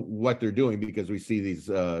know what they're doing because we see these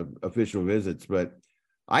official visits. But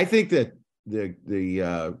I think that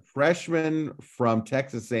the freshman from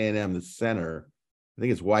Texas A&M, the center, I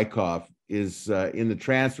think it's Wyckoff, is in the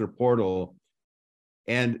transfer portal.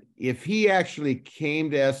 And if he actually came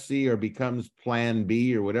to SC or becomes Plan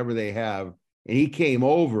B or whatever they have, and he came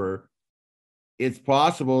over, it's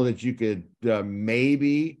possible that you could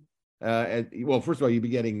maybe, first of all, you'd be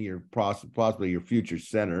getting possibly your future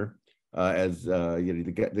center,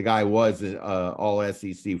 the guy was an all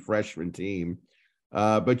SEC freshman team,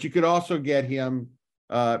 but you could also get him.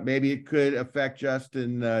 Maybe it could affect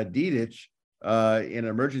Justin Dedich in an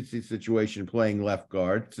emergency situation playing left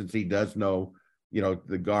guard, since he does know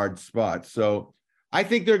the guard spot. So I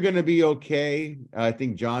think they're going to be okay. I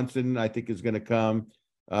think Johnson, is going to come.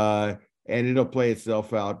 And it'll play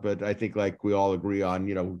itself out. But I think, like we all agree on,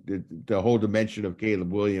 the whole dimension of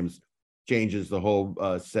Caleb Williams changes the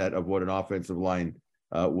whole set of what an offensive line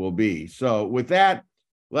will be. So with that,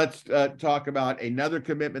 let's talk about another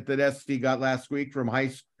commitment that SC got last week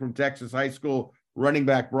from Texas high school running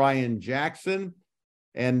back Brian Jackson.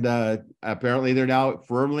 And apparently they're now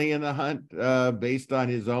firmly in the hunt based on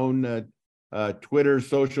his own Twitter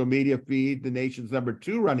social media feed. The nation's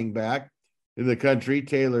 #2 running back in the country,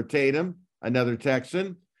 Taylor Tatum, another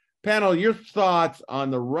Texan. Panel, your thoughts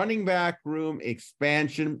on the running back room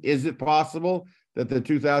expansion. Is it possible that the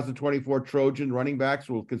 2024 Trojan running backs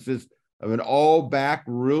will consist of an all-back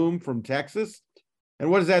room from Texas?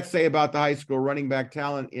 And what does that say about the high school running back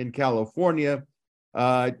talent in California?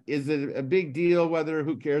 Is it a big deal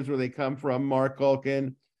who cares where they come from, Mark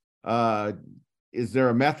Culkin? Is there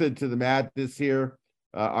a method to the madness here?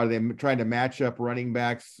 Are they trying to match up running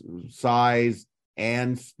backs' size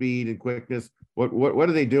and speed and quickness? What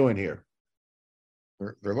are they doing here?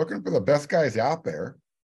 They're looking for the best guys out there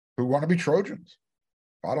who want to be Trojans,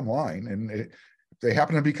 bottom line. And if they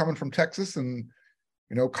happen to be coming from Texas, and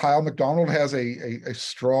Kyle McDonald has a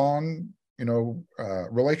strong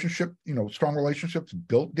relationship, strong relationships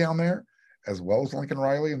built down there, as well as Lincoln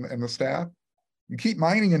Riley and the staff. You keep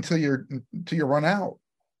mining until you run out.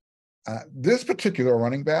 This particular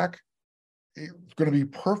running back is going to be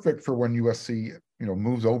perfect for when USC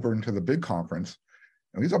moves over into the big conference.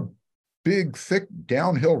 And he's a big, thick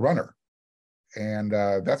downhill runner, and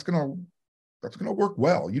that's going to work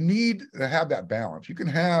well. You need to have that balance. You can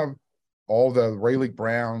have all the Rayleigh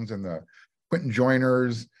Browns and the Quentin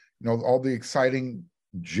Joyners, all the exciting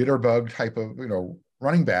jitterbug type of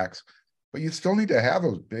running backs, but you still need to have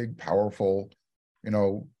those big, powerful,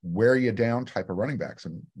 wear you down type of running backs,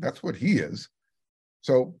 and that's what he is.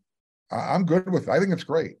 So I'm good with it. I think it's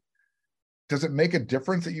great. Does it make a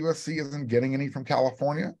difference that USC isn't getting any from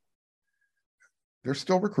California? They're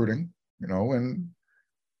still recruiting, and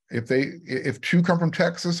if 2 come from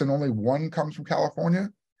Texas and only 1 comes from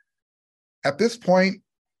California, at this point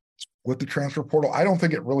with the transfer portal, I don't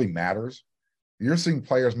think it really matters. You're seeing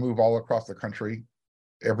players move all across the country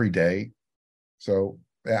every day. So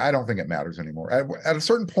I don't think it matters anymore. At a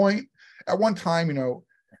certain point, at one time,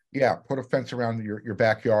 put a fence around your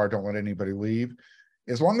backyard. Don't let anybody leave.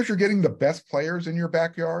 As long as you're getting the best players in your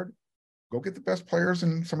backyard, go get the best players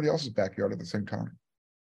in somebody else's backyard at the same time.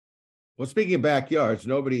 Well, speaking of backyards,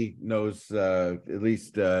 nobody knows at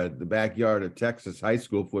least the backyard of Texas high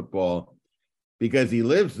school football because he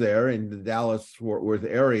lives there in the Dallas-Fort Worth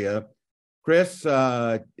area. Chris,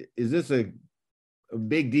 is this a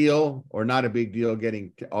big deal or not a big deal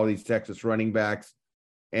getting all these Texas running backs?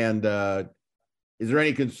 And is there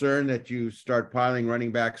any concern that you start piling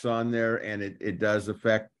running backs on there and it does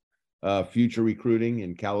affect future recruiting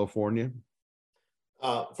in California?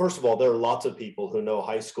 First of all, there are lots of people who know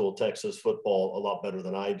high school Texas football a lot better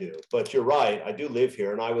than I do. But you're right, I do live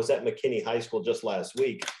here, and I was at McKinney High School just last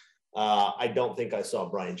week. I don't think I saw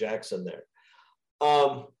Brian Jackson there.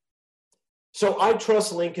 So I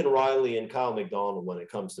trust Lincoln Riley and Kyle McDonald when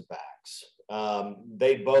it comes to backs.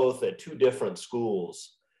 They both, at 2 different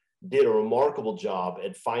schools, did a remarkable job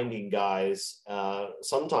at finding guys,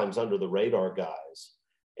 sometimes under the radar guys,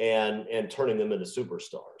 and turning them into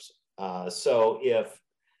superstars. So if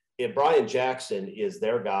Brian Jackson is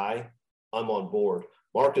their guy, I'm on board.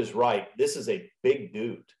 Mark is right. This is a big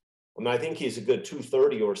dude. I mean, I think he's a good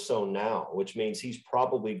 230 or so now, which means he's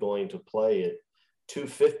probably going to play at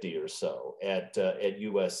 250 or so at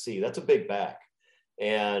USC. That's a big back.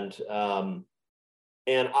 And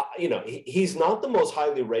he's not the most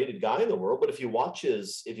highly rated guy in the world, but if you watch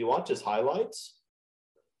his highlights,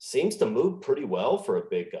 seems to move pretty well for a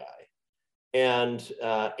big guy. And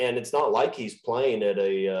it's not like he's playing at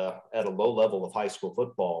a low level of high school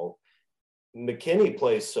football. McKinney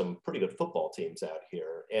plays some pretty good football teams out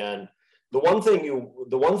here. And the one thing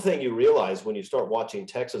you realize when you start watching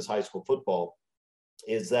Texas high school football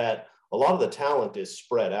is that a lot of the talent is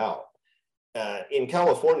spread out. In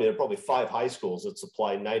California, there are probably 5 high schools that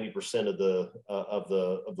supply 90% of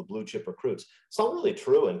the blue chip recruits. It's not really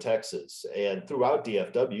true in Texas. And throughout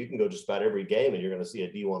DFW, you can go just about every game and you're going to see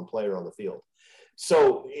a D1 player on the field.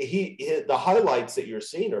 So the highlights that you're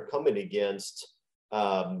seeing are coming against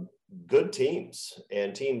good teams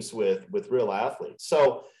and teams with real athletes.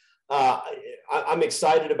 So I'm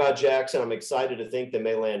excited about Jackson. I'm excited to think they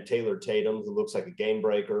may land Taylor Tatum, who looks like a game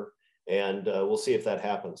breaker, and we'll see if that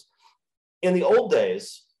happens. In the old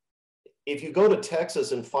days, if you go to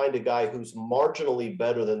Texas and find a guy who's marginally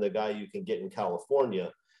better than the guy you can get in California,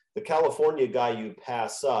 the California guy you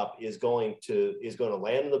pass up is going to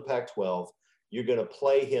land in the Pac-12. You're going to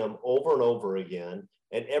play him over and over again.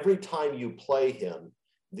 And every time you play him,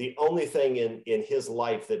 the only thing in his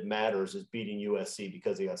life that matters is beating USC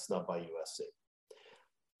because he got snubbed by USC.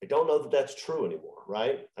 I don't know that that's true anymore,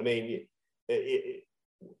 right? I mean,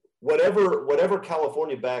 whatever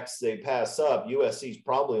California backs they pass up, USC is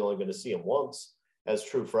probably only going to see him once as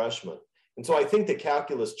true freshman. And so I think the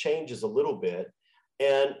calculus changes a little bit.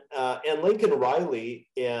 And Lincoln Riley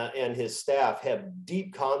and his staff have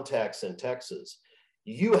deep contacts in Texas.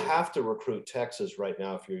 You have to recruit Texas right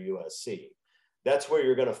now if you're USC. That's where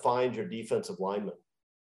you're going to find your defensive linemen.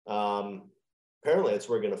 Apparently, that's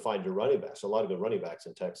where you're going to find your running backs. A lot of good running backs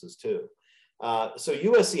in Texas, too. So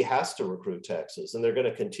USC has to recruit Texas, and they're going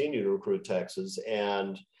to continue to recruit Texas.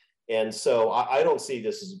 And so I don't see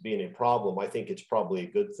this as being a problem. I think it's probably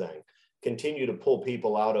a good thing. Continue to pull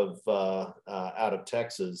people out of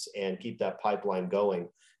Texas and keep that pipeline going.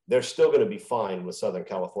 They're still going to be fine with Southern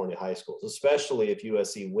California high schools, especially if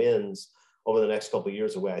USC wins over the next couple of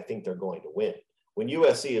years the way I think they're going to win. When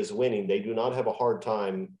USC is winning, they do not have a hard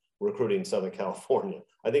time recruiting Southern California.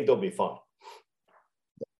 I think they'll be fine.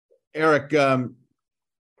 Eric,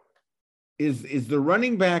 is the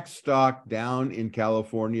running back stock down in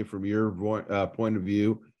California from your point of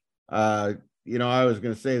view? I was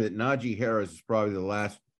going to say that Najee Harris is probably the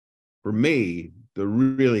last, for me, the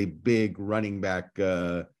really big running back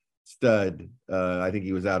stud. I think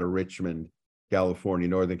he was out of Richmond, California,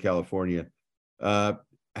 Northern California.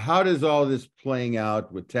 How does all this playing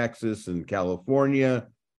out with Texas and California?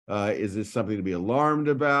 Is this something to be alarmed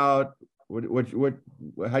about?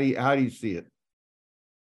 How do you see it?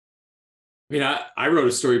 I mean, I wrote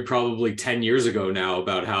a story probably 10 years ago now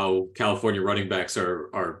about how California running backs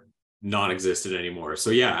are non-existent anymore. So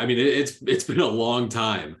yeah, I mean, it's been a long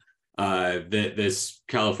time that this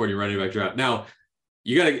California running back draft. Now,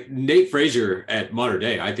 you got Nate Frazier at Mater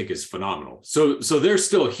Dei, I think is phenomenal. So they're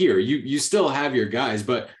still here. You still have your guys,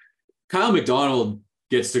 but Kyle McDonald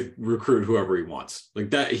gets to recruit whoever he wants. Like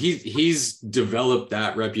that, he's developed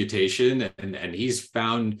that reputation and he's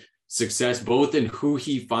found success both in who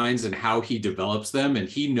he finds and how he develops them, and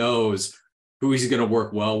he knows who he's going to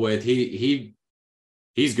work well with.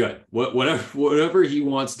 He's good. Whatever he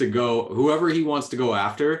wants to go, whoever he wants to go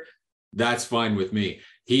after, that's fine with me.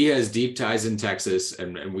 He has deep ties in Texas,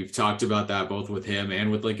 and we've talked about that both with him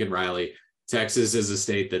and with Lincoln Riley. Texas is a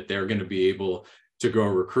state that they're going to be able to go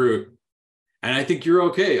recruit. And I think you're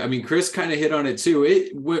okay. I mean, Chris kind of hit on it too.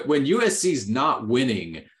 When USC's not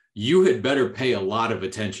winning, you had better pay a lot of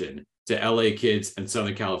attention to LA kids and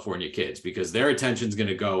Southern California kids, because their attention's going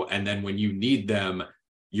to go. And then when you need them,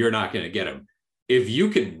 you're not going to get them. If you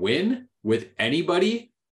can win with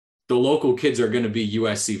anybody, the local kids are going to be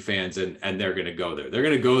USC fans and they're going to go there. They're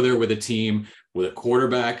going to go there with a team, with a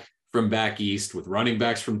quarterback from back east, with running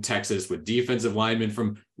backs from Texas, with defensive linemen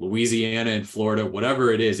from Louisiana and Florida,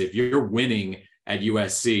 whatever it is. If you're winning at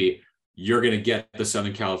USC, you're going to get the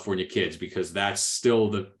Southern California kids, because that's still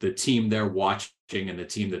the team they're watching and the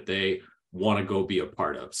team that they want to go be a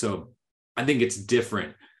part of. So I think it's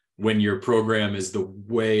different when your program is the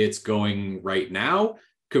way it's going right now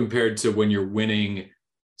compared to when you're winning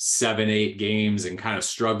 7-8 games and kind of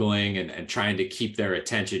struggling and trying to keep their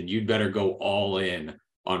attention. You'd better go all in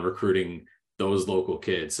on recruiting those local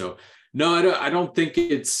kids. So no, I don't think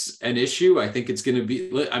it's an issue. I think it's going to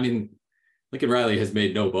be, I mean, Lincoln Riley has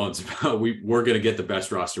made no bones about we're going to get the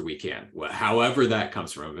best roster we can, however that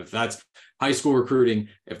comes from. If that's high school recruiting,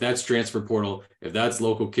 if that's transfer portal, if that's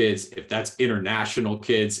local kids, if that's international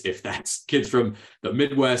kids, if that's kids from the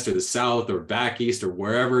Midwest or the South or back East or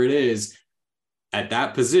wherever it is, at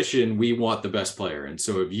that position, we want the best player. And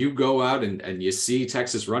so if you go out and you see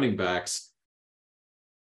Texas running backs,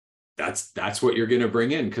 that's what you're going to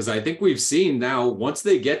bring in. Because I think we've seen now, once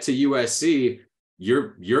they get to USC,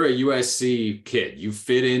 you're a USC kid. You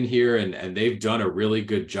fit in here, and they've done a really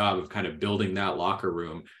good job of kind of building that locker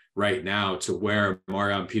room right now to where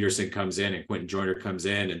Marion Peterson comes in and Quentin Joyner comes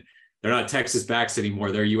in, and they're not Texas backs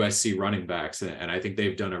anymore. They're USC running backs. And I think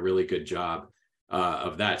they've done a really good job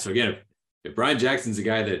of that. So again, if Brian Jackson's a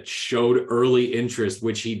guy that showed early interest,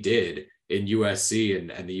 which he did in USC,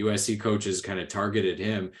 and the USC coaches kind of targeted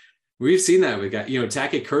him, we've seen that. We got,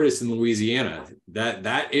 Tackett Curtis in Louisiana,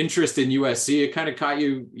 that interest in USC, it kind of caught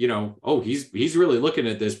you, oh, he's really looking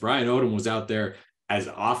at this. Brian Odom was out there as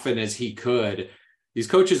often as he could. These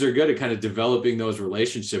coaches are good at kind of developing those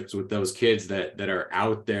relationships with those kids that are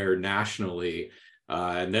out there nationally.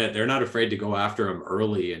 And that they're not afraid to go after them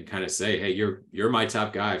early and kind of say, hey, you're my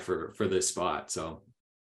top guy for this spot. So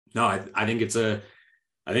no, I think it's a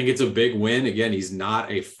big win. Again, he's not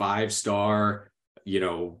a 5-star,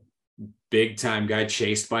 big time guy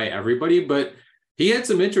chased by everybody, but he had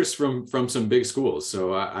some interest from some big schools.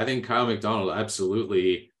 So I think Kyle McDonald,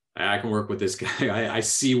 absolutely, I can work with this guy. I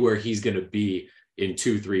see where he's going to be in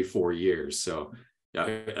 2, 3, 4 years. So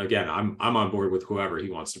again, I'm on board with whoever he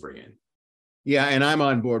wants to bring in. Yeah, and I'm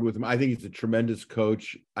on board with him. I think he's a tremendous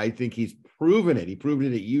coach. I think he's proven it. He proved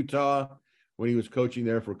it at Utah when he was coaching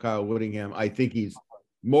there for Kyle Whittingham. I think he's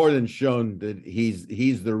more than shown that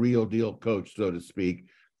he's the real deal coach, so to speak.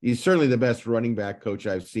 He's certainly the best running back coach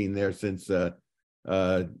I've seen there since Dylan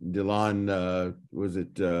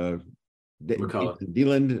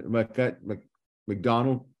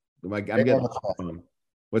McDonald. I'm getting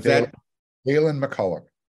what's that? Dalen McCullough.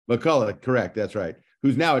 McCullough, correct. That's right.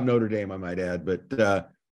 Who's now at Notre Dame, I might add. But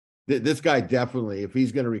this guy definitely, if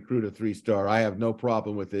he's going to recruit a 3-star, I have no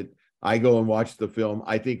problem with it. I go and watch the film.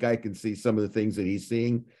 I think I can see some of the things that he's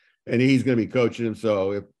seeing, and he's going to be coaching him.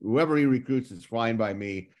 So if whoever he recruits is fine by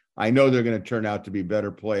me. I know they're going to turn out to be better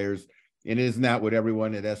players. And isn't that what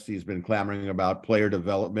everyone at SC has been clamoring about, player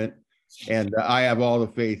development? And I have all the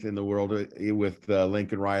faith in the world with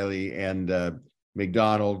Lincoln Riley and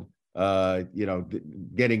McDonald,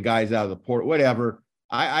 getting guys out of the port, whatever.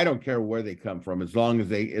 I don't care where they come from, as long as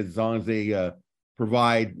they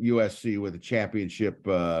provide USC with a championship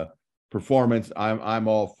performance. I'm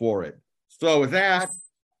all for it. So with that,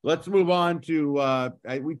 let's move on to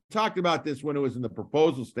we talked about this when it was in the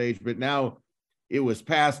proposal stage, but now it was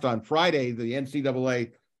passed on Friday. The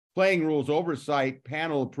NCAA Playing Rules Oversight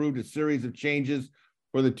Panel approved a series of changes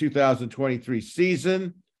for the 2023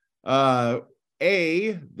 season. The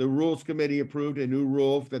Rules Committee approved a new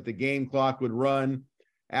rule that the game clock would run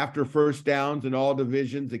after first downs in all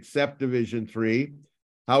divisions except Division III.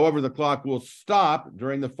 However, the clock will stop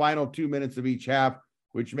during the final 2 minutes of each half,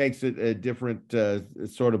 which makes it a different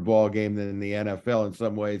sort of ball game than in the NFL in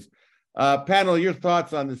some ways. Panel, your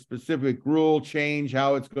thoughts on the specific rule change,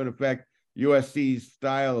 how it's going to affect USC's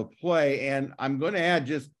style of play. And I'm going to add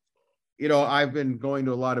just, I've been going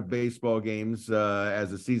to a lot of baseball games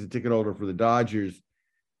as a season ticket holder for the Dodgers.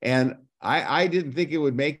 And I didn't think it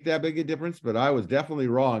would make that big a difference, but I was definitely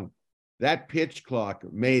wrong. That pitch clock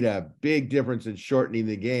made a big difference in shortening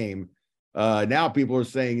the game. Now people are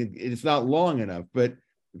saying it's not long enough. But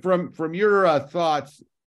from your thoughts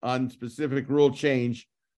on specific rule change,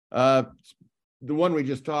 the one we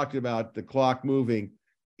just talked about, the clock moving,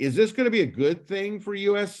 is this going to be a good thing for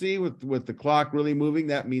USC with the clock really moving?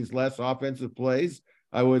 That means less offensive plays,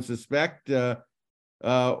 I would suspect.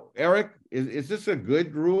 Eric, is this a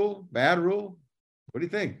good rule, bad rule? What do you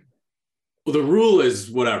think? Well, the rule is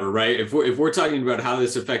whatever, right? If we're talking about how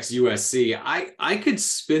this affects USC, I could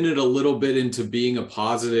spin it a little bit into being a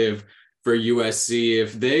positive for USC.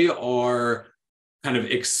 If they are kind of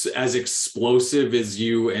as explosive as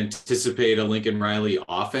you anticipate a Lincoln Riley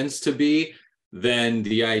offense to be, then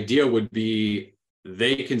the idea would be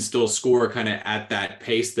they can still score kind of at that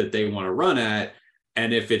pace that they want to run at.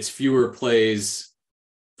 And if it's fewer plays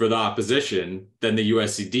for the opposition, then the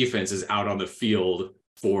USC defense is out on the field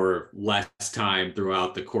for less time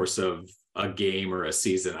throughout the course of a game or a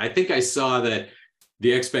season. I think I saw that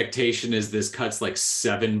the expectation is this cuts like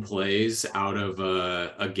 7 plays out of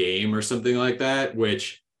a game or something like that,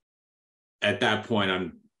 which at that point,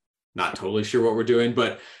 I'm not totally sure what we're doing.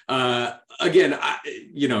 But again,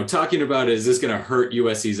 talking about is this going to hurt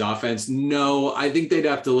USC's offense? No, I think they'd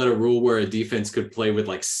have to let a rule where a defense could play with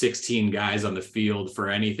like 16 guys on the field for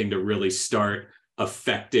anything to really start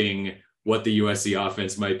affecting what the USC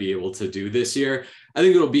offense might be able to do this year. I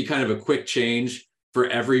think it'll be kind of a quick change for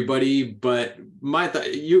everybody, but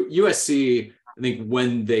USC, I think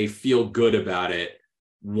when they feel good about it,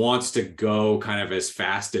 wants to go kind of as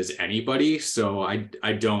fast as anybody. So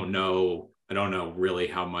I don't know really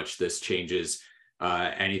how much this changes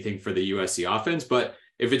anything for the USC offense, but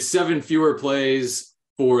if it's 7 fewer plays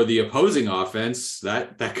for the opposing offense,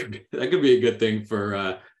 that could be a good thing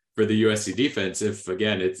for the USC defense. If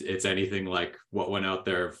again, it's anything like what went out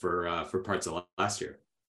there for parts of last year.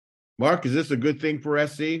 Mark, is this a good thing for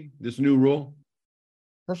SC, this new rule?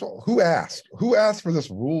 First of all, who asked? Who asked for this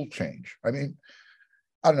rule change? I mean,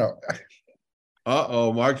 I don't know.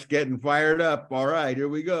 Uh-oh, Mark's getting fired up. All right, here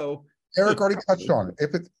we go. Eric already touched on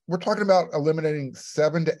it. We're talking about eliminating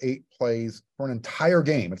 7 to 8 plays for an entire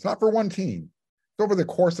game. It's not for one team. It's over the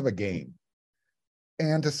course of a game.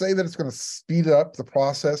 And to say that it's going to speed up the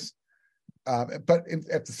process, but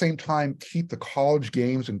at the same time, keep the college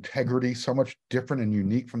game's integrity so much different and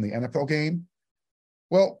unique from the NFL game.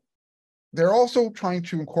 Well, they're also trying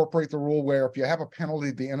to incorporate the rule where if you have a penalty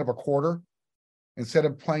at the end of a quarter, instead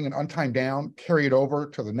of playing an untimed down, carry it over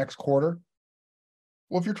to the next quarter.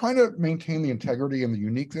 Well, if you're trying to maintain the integrity and the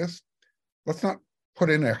uniqueness, let's not put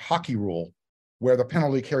in a hockey rule where the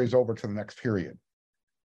penalty carries over to the next period.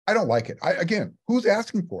 I don't like it. Again, who's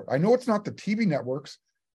asking for it? I know it's not the TV networks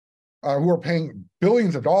who are paying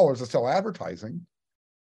billions of dollars to sell advertising.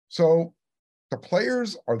 So the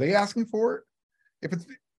players, are they asking for it? If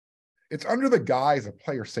it's under the guise of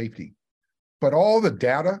player safety, but all the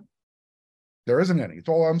data, there isn't any. It's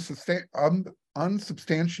all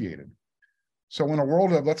unsubstantiated. So in a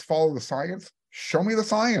world of let's follow the science, show me the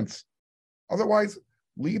science. Otherwise,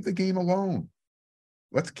 leave the game alone.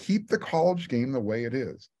 Let's keep the college game the way it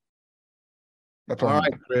is. That's all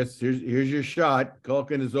right, Chris. Here's your shot.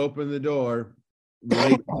 Culkin has opened the door.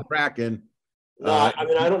 Really cracking. No, I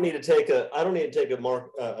mean I don't need to take a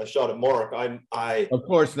shot at Mark. Of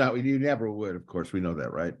course not. You never would. Of course, we know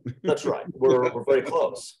that, right? That's right. We're very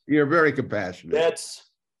close. You're very compassionate.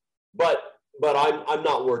 But I'm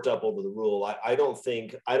not worked up over the rule. I don't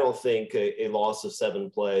think a loss of 7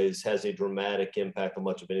 plays has a dramatic impact on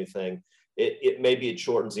much of anything. Maybe it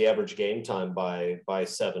shortens the average game time by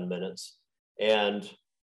 7 minutes. And,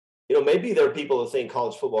 maybe there are people who think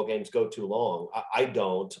college football games go too long. I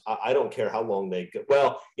don't. I don't care how long they go.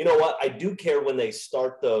 Well, you know what? I do care when they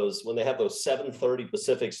start when they have those 7:30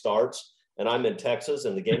 Pacific starts, and I'm in Texas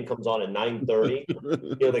and the game comes on at 9:30.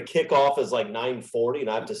 The kickoff is like 9:40 and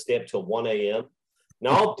I have to stay up till 1 a.m.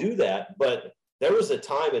 Now I'll do that, but there was a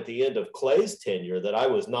time at the end of Clay's tenure that I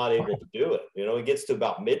was not able to do it. It gets to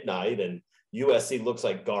about midnight and USC looks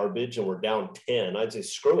like garbage and we're down 10. I'd say,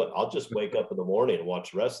 screw it. I'll just wake up in the morning and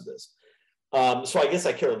watch the rest of this. So I guess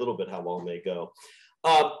I care a little bit how long they go.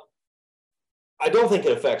 I don't think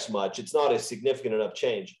it affects much. It's not a significant enough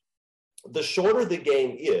change. The shorter the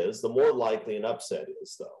game is, the more likely an upset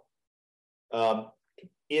is, though.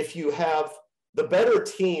 If you have the better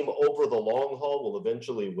team over the long haul will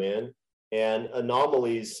eventually win, and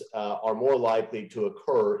anomalies are more likely to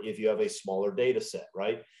occur if you have a smaller data set,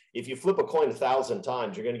 right? If you flip a coin 1,000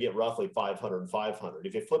 times, you're going to get roughly 500 and 500.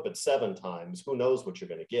 If you flip it 7 times, who knows what you're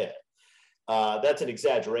going to get? That's an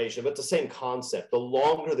exaggeration, but it's the same concept. The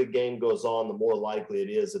longer the game goes on, the more likely it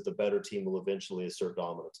is that the better team will eventually assert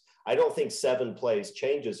dominance. I don't think 7 plays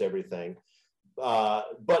changes everything,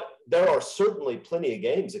 but there are certainly plenty of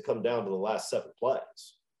games that come down to the last 7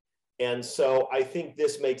 plays. And so I think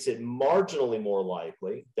this makes it marginally more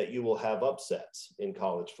likely that you will have upsets in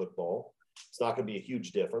college football. It's not going to be a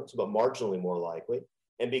huge difference, but marginally more likely.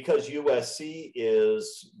 And because USC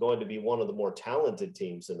is going to be one of the more talented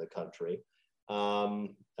teams in the country,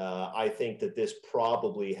 I think that this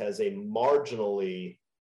probably has a marginally,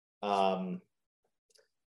 a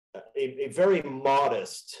very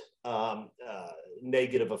modest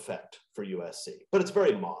negative effect for USC. But it's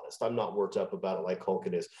very modest. I'm not worked up about it like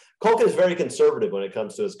Culkin is. Culkin is very conservative when it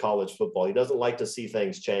comes to his college football. He doesn't like to see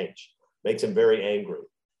things change. Makes him very angry.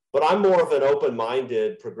 But I'm more of an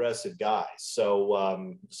open-minded, progressive guy. So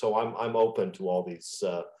I'm open to all these.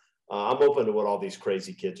 I'm open to what all these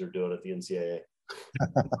crazy kids are doing at the NCAA.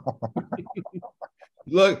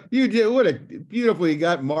 Look, you did what a beautiful. You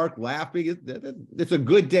got Mark laughing. It's a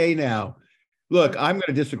good day now. Look, I'm going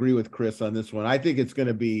to disagree with Chris on this one. I think it's going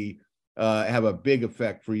to be have a big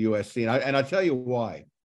effect for USC, and I'll tell you why.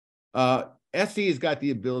 SC has got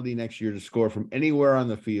the ability next year to score from anywhere on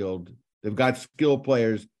the field. They've got skilled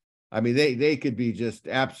players. I mean, they could be just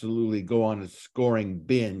absolutely go on a scoring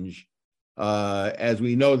binge, as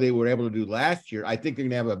we know they were able to do last year. I think they're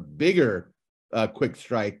going to have a bigger quick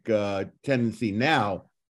strike tendency now.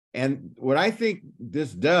 And what I think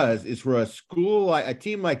this does is for a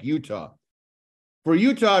team like Utah, for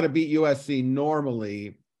Utah to beat USC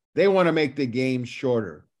normally, they want to make the game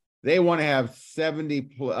shorter. They want to have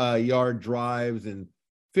 70-yard drives and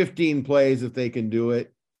 15 plays if they can do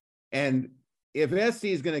it. And if SC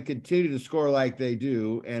is going to continue to score like they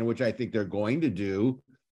do, and which I think they're going to do,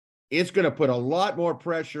 it's going to put a lot more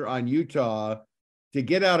pressure on Utah to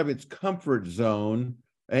get out of its comfort zone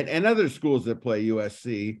and other schools that play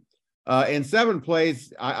USC. And 7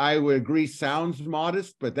 plays, I would agree, sounds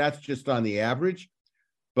modest, but that's just on the average.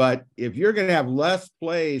 But if you're going to have less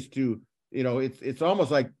plays to, it's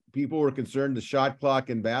almost like people were concerned the shot clock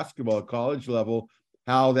in basketball at college level,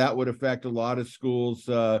 how that would affect a lot of schools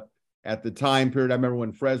at the time period. I remember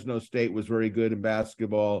when Fresno State was very good in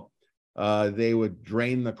basketball, they would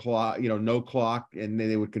drain the clock, no clock, and then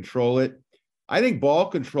they would control it. I think ball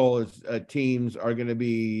control teams are going to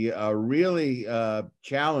be really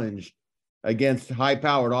challenged against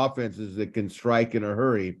high-powered offenses that can strike in a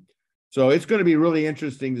hurry. So it's going to be really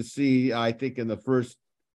interesting to see, I think, in the first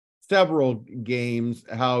several games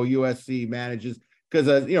how USC manages, because,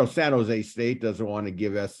 San Jose State doesn't want to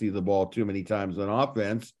give SC the ball too many times on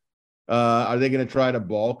offense. Are they going to try to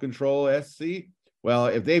ball control SC? Well,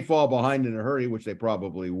 if they fall behind in a hurry, which they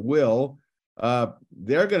probably will,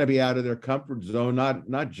 they're going to be out of their comfort zone,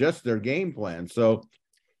 not just their game plan. So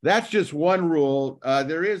that's just one rule.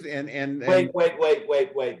 There is, and wait.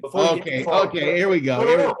 Before you get too far, okay, here we go.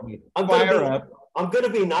 No. I'm Fire going to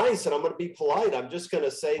be nice and I'm going to be polite. I'm just going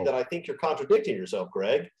to say that I think you're contradicting yourself,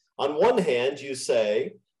 Greg. On one hand, you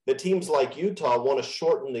say that teams like Utah want to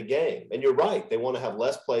shorten the game, and you're right. They want to have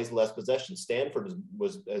less plays, less possessions. Stanford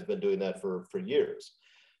has been doing that for years.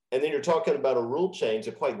 And then you're talking about a rule change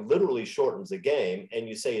that quite literally shortens the game, and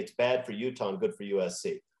you say it's bad for Utah and good for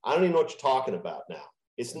USC. I don't even know what you're talking about now.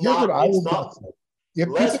 It's not.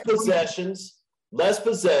 Less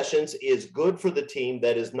possessions is good for the team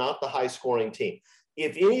that is not the high-scoring team.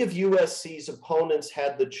 If any of USC's opponents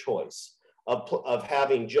had the choice of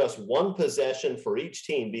having just one possession for each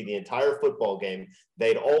team be the entire football game,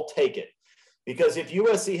 they'd all take it. Because if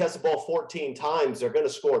USC has the ball 14 times, they're going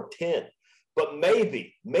to score 10. But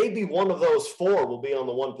maybe one of those 4 will be on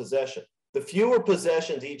the one possession. The fewer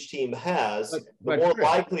possessions each team has, the more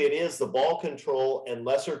likely it is the ball control and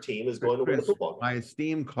lesser team is going to win the football game. My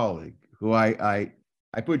esteemed colleague, who I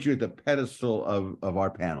put you at the pedestal of our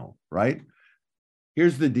panel, right?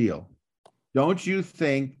 Here's the deal. Don't you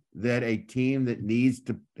think that a team that needs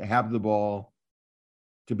to have the ball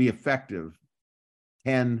to be effective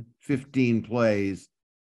 10, 15 plays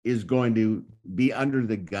is going to be under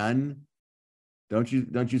the gun? Don't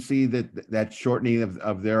you see that shortening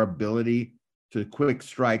of their ability to quick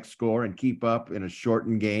strike score and keep up in a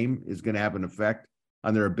shortened game is going to have an effect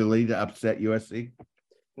on their ability to upset USC?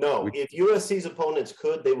 No, if USC's opponents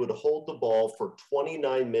could, they would hold the ball for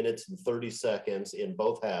 29 minutes and 30 seconds in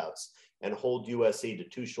both halves and hold USC to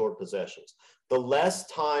 2 short possessions. The less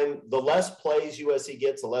plays USC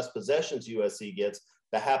gets, the less possessions USC gets,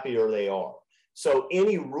 the happier they are. So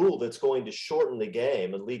any rule that's going to shorten the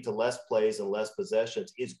game and lead to less plays and less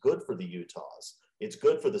possessions is good for the Utahs. It's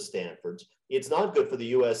good for the Stanfords. It's not good for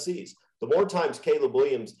the USCs. The more times Caleb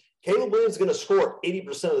Williams is going to score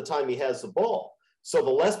 80% of the time he has the ball. So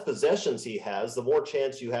the less possessions he has, the more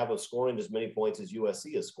chance you have of scoring as many points as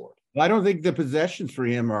USC has scored. Well, I don't think the possessions for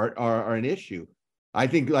him are an issue. I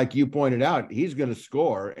think, like you pointed out, he's going to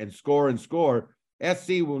score and score and score.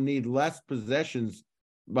 SC will need less possessions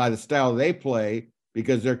by the style they play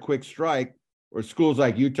because they're quick strike, or schools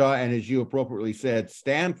like Utah and, as you appropriately said,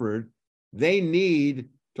 Stanford, they need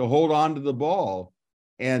to hold on to the ball,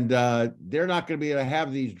 and they're not going to be able to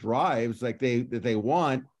have these drives like they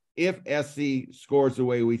want if SC scores the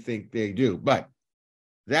way we think they do. But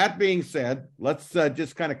that being said, let's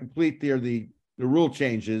just kind of complete the rule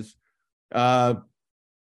changes. 2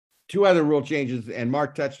 other rule changes, and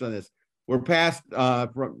Mark touched on this. We're past for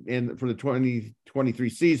the 2023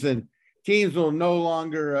 season. Teams will no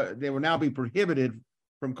longer, they will now be prohibited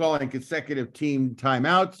from calling consecutive team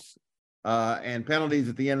timeouts, and penalties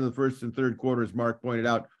at the end of the first and third quarter, as Mark pointed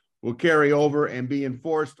out, will carry over and be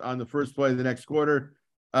enforced on the first play of the next quarter.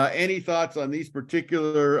 Any thoughts on these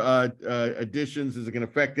particular additions? Is it going to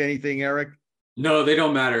affect anything, Eric? No, they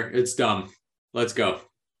don't matter. It's dumb. Let's go.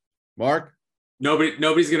 Mark?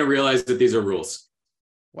 Nobody's going to realize that these are rules.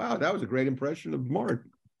 Wow, that was a great impression of Mark.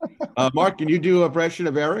 Mark, can you do an impression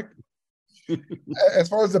of Eric? As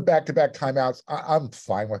far as the back-to-back timeouts, I'm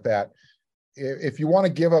fine with that. If you want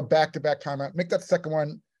to give a back-to-back timeout, make that second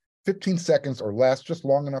one 15 seconds or less, just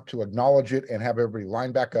long enough to acknowledge it and have everybody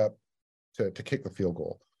line back up to kick the field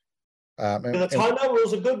goal. And the timeout rule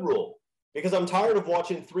is a good rule, because I'm tired of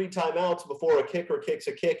watching 3 timeouts before a kicker kicks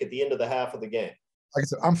a kick at the end of the half of the game. Like I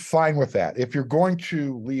said, I'm fine with that. If you're going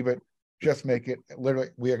to leave it, just make it literally,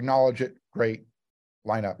 we acknowledge it, great,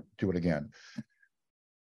 line up, do it again.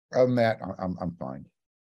 Other than that, I'm fine.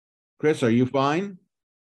 Chris, are you fine?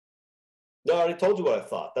 No, I already told you what I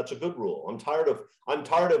thought. That's a good rule. I'm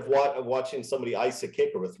tired of watching somebody ice a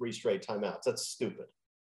kicker with 3 straight timeouts. That's stupid.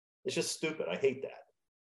 It's just stupid. I hate that.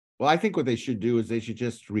 Well, I think what they should do is they should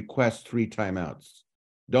just request 3 timeouts.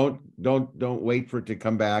 Don't wait for it to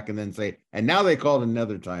come back and then say, and now they called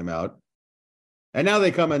another timeout. And now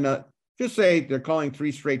they come and just say they're calling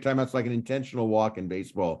 3 straight timeouts, like an intentional walk in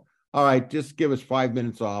baseball. All right, just give us 5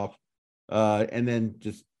 minutes off, and then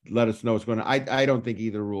just let us know what's going on. I don't think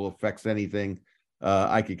either rule affects anything.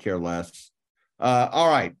 I could care less. All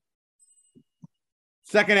right.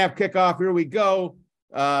 Second half kickoff. Here we go.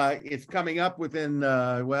 It's coming up within,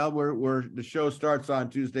 we're the show starts on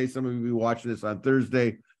Tuesday. Some of you will be watching this on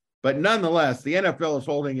Thursday. But nonetheless, the NFL is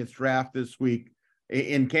holding its draft this week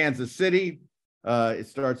in Kansas City. It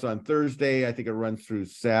starts on Thursday. I think it runs through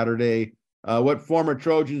Saturday. What former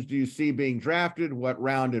Trojans do you see being drafted? What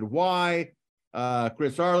round and why?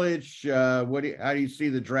 Chris Arledge, how do you see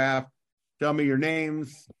the draft Tell me your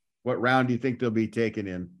names. What round do you think they'll be taken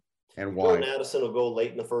in, and why? Jordan Addison will go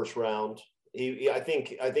late in the first round. I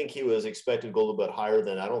think he was expected to go a little bit higher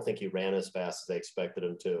than. I don't think he ran as fast as they expected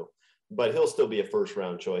him to, but he'll still be a first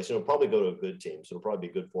round choice. He'll probably go to a good team, so it'll probably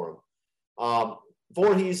be good for him.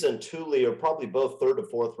 Voorhees and Thule are probably both third to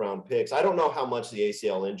fourth round picks. I don't know how much the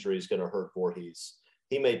ACL injury is going to hurt Voorhees.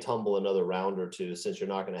 He may tumble another round or two, since you're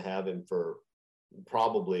not going to have him for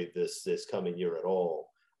probably this coming year at all.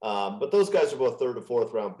 But those guys are both third to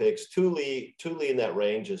fourth round picks. Thule in that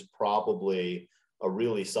range is probably a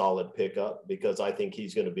really solid pickup, because I think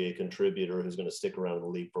he's going to be a contributor who's going to stick around in the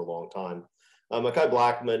league for a long time. Mekhi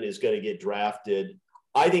Blackmon is going to get drafted.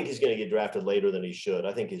 I think he's going to get drafted later than he should.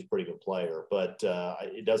 I think he's a pretty good player, but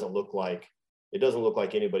it doesn't look like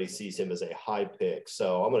anybody sees him as a high pick.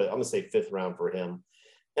 So I'm gonna say fifth round for him,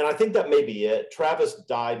 and I think that may be it. Travis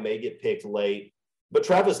Dye may get picked late, but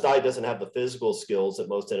Travis Dye doesn't have the physical skills that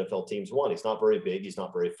most NFL teams want. He's not very big. He's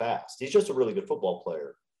not very fast. He's just a really good football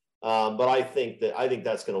player. But I think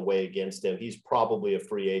that's going to weigh against him. He's probably a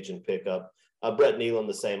free agent pickup. Brett Nealon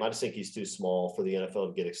the same. I just think he's too small for the NFL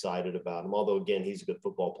to get excited about him. Although, again, he's a good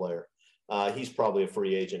football player. He's probably a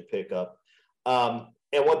free agent pickup. And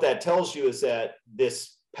what that tells you is that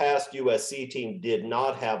this past USC team did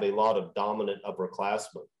not have a lot of dominant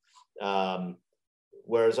upperclassmen.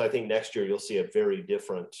 Whereas I think next year you'll see a very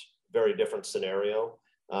different scenario,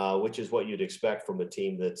 which is what you'd expect from a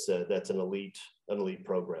team that's an elite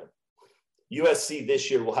program. USC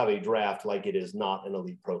this year will have a draft like it is not an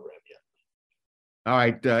elite program yet. All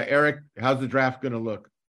right, Eric, how's the draft going to look?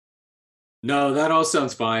 No, that all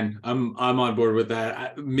sounds fine. I'm on board with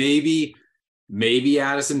that. Maybe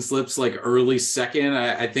Addison slips like early second.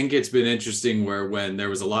 I think it's been interesting where when there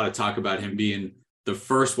was a lot of talk about him being the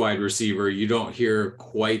first wide receiver, you don't hear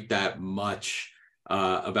quite that much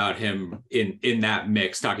about him in that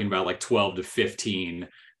mix, talking about like 12 to 15,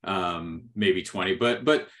 maybe 20,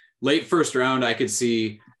 but late first round, I could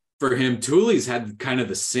see for him. Thule's had kind of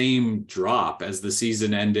the same drop as the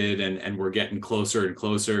season ended, and we're getting closer and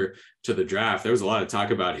closer to the draft. There was a lot of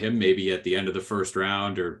talk about him maybe at the end of the first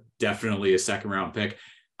round, or definitely a second round pick.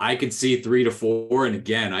 I could see 3 to 4. And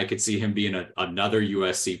again, I could see him being another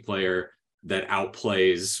USC player that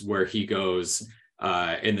outplays where he goes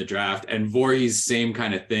in the draft. And Voorhees, same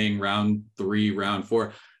kind of thing, round 3, round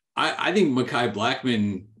 4. I think Mekhi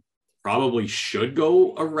Blackmon probably should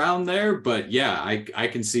go around there, but yeah, I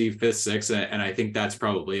can see 5th, 6th, and I think that's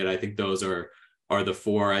probably it. I think those are the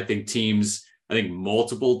 4. I think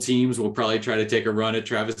multiple teams will probably try to take a run at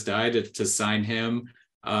Travis Dye to sign him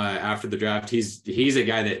after the draft. He's a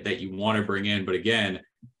guy that you want to bring in, but again,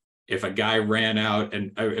 if a guy went out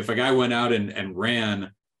and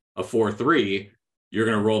ran a 4.3, you're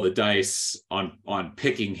going to roll the dice on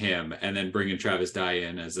picking him and then bringing Travis Dye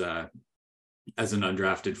in as an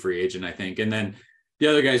undrafted free agent, I think. And then the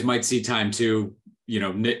other guys might see time too.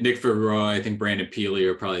 Nick Figueroa, I think Brandon Peely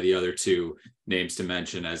are probably the other 2 names to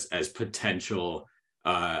mention as potential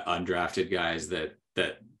undrafted guys that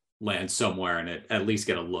land somewhere and at least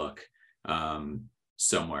get a look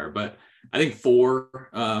somewhere. But I think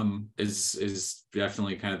 4 is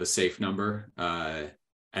definitely kind of the safe number.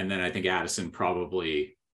 And then I think Addison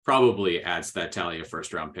probably adds to that tally of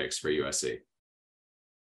first round picks for USC.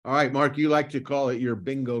 All right, Mark, you like to call it your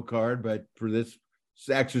bingo card, but for this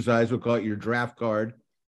exercise, we'll call it your draft card.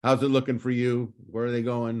 How's it looking for you? Where are they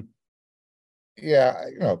going? Yeah,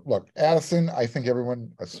 look, Addison, I think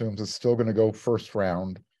everyone assumes is still going to go first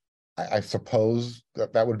round. I suppose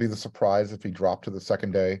that would be the surprise if he dropped to the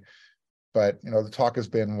second day. But, the talk has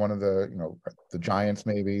been one of the Giants,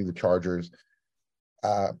 maybe the Chargers,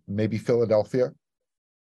 maybe Philadelphia.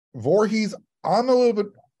 Voorhees, I'm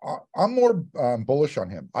more bullish on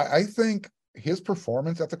him. I think his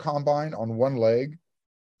performance at the combine on one leg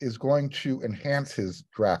is going to enhance his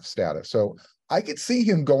draft status. So I could see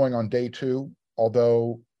him going on day 2,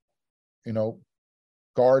 although,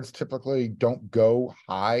 guards typically don't go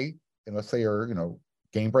high unless they are,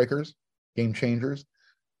 game breakers, game changers.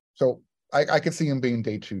 So I could see him being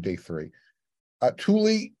day 2, day 3.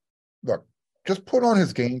 Thule, look, just put on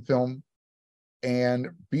his game film and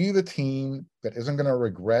be the team that isn't going to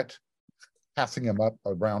regret passing him up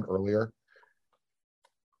a round earlier.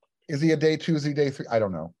 Is he a day 2? Is he day 3? I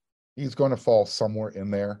don't know. He's going to fall somewhere in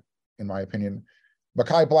there, in my opinion.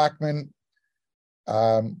 Mekhi Blackmon,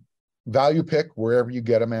 value pick wherever you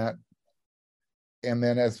get him at. And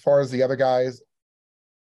then as far as the other guys,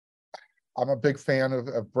 I'm a big fan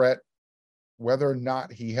of Brett. Whether or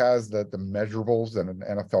not he has the measurables that an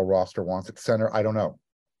NFL roster wants at center, I don't know.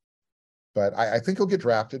 But I think he'll get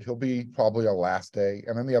drafted. He'll be probably a last day.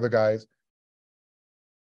 And then the other guys,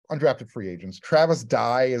 undrafted free agents. Travis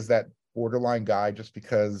Dye is that borderline guy just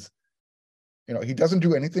because, he doesn't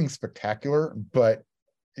do anything spectacular, but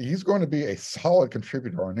he's going to be a solid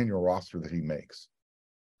contributor on any roster that he makes.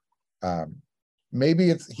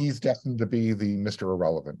 Maybe he's destined to be the Mr.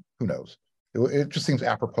 Irrelevant. Who knows? It just seems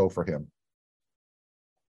apropos for him.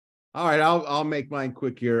 All right, I'll make mine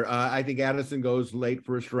quick here. I think Addison goes late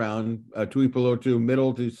first round, Tuipulotu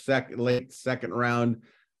middle to late second round.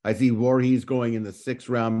 I see Voorhees going in the sixth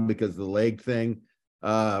round because of the leg thing.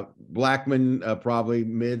 Blackman probably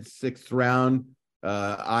mid sixth round.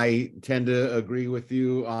 I tend to agree with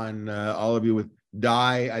you on all of you with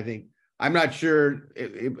Dye. I think I'm not sure.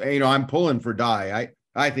 I'm pulling for Dye.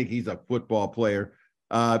 I think he's a football player.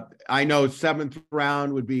 I know seventh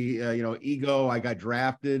round would be Ego. I got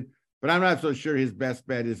drafted. But I'm not so sure his best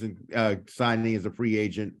bet isn't signing as a free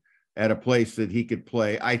agent at a place that he could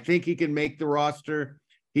play. I think he can make the roster.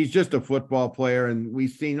 He's just a football player, and we've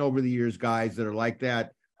seen over the years guys that are like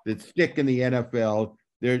that stick in the NFL.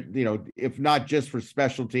 They're, if not just for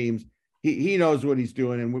special teams, he knows what he's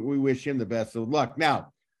doing, and we wish him the best of luck.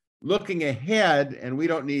 Now, looking ahead, and we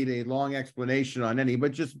don't need a long explanation on any,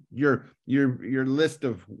 but just your list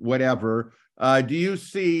of whatever. Who do you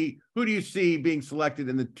see being selected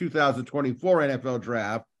in the 2024 NFL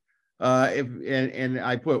draft? And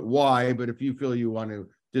I put why, but if you feel you want to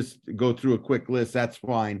just go through a quick list, that's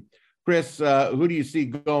fine. Chris, who do you see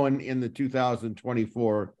going in the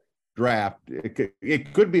 2024 draft?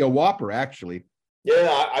 It could be a whopper, actually.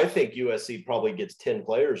 Yeah, I think USC probably gets 10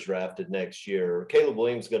 players drafted next year. Caleb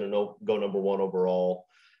Williams is going to go number 1 overall.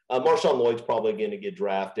 Marshawn Lloyd's probably going to get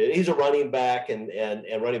drafted. He's a running back, and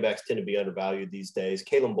running backs tend to be undervalued these days.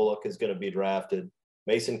 Kalen Bullock is going to be drafted.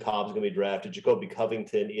 Mason Cobb's going to be drafted. Jacoby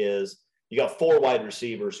Covington is. You got 4 wide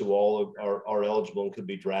receivers who all are eligible and could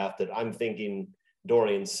be drafted. I'm thinking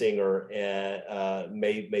Dorian Singer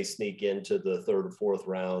may sneak into the 3rd or 4th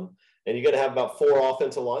round. And you're going to have about 4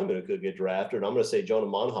 offensive linemen who could get drafted. And I'm going to say Jonah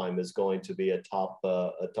Monheim is going to be a top,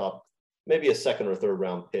 maybe a 2nd or 3rd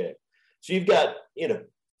round pick. So you've got,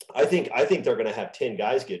 I think they're going to have 10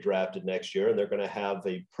 guys get drafted next year, and they're going to have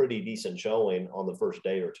a pretty decent showing on the first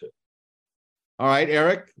day or two. All right,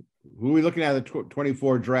 Eric, who are we looking at the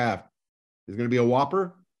 24 draft? Is it going to be a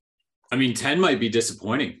whopper? I mean, 10 might be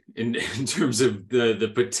disappointing in terms of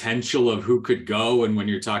the potential of who could go. And when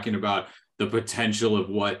you're talking about the potential of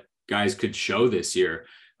what guys could show this year.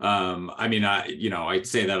 I'd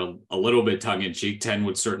say that a little bit tongue in cheek. 10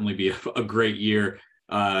 would certainly be a great year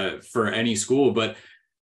for any school, but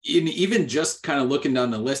even just kind of looking down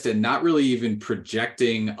the list and not really even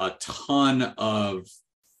projecting a ton of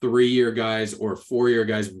 3-year guys or 4-year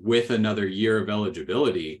guys with another year of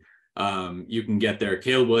eligibility, you can get there.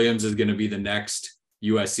 Caleb Williams is going to be the next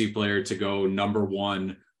USC player to go number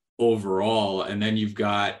 1 overall. And then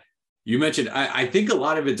you mentioned, I think a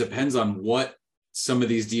lot of it depends on what some of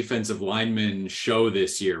these defensive linemen show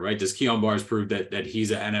this year, right? Does Keon Barnes prove that he's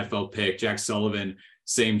an NFL pick? Jack Sullivan,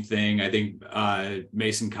 same thing. I think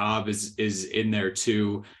Mason Cobb is in there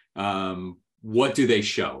too. What do they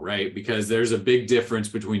show, right? Because there's a big difference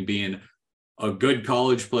between being a good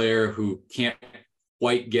college player who can't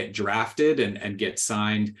quite get drafted and get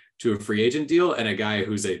signed to a free agent deal, and a guy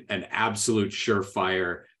who's an absolute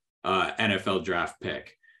surefire NFL draft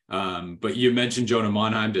pick. But you mentioned Jonah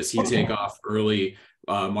Monheim. Does he take off early?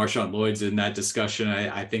 Marshawn Lloyd's in that discussion,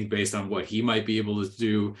 I think, based on what he might be able to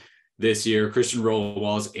do this year. Christian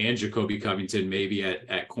Roll-Walls and Jacoby Covington maybe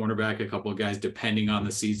at cornerback, a couple of guys, depending on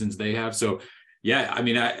the seasons they have. So, yeah, I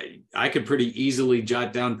mean, I could pretty easily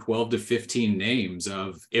jot down 12 to 15 names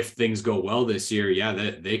of, if things go well this year,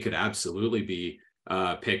 that they could absolutely be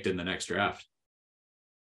picked in the next draft.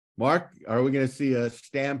 Mark, are we going to see a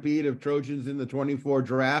stampede of Trojans in the 24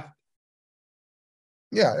 draft?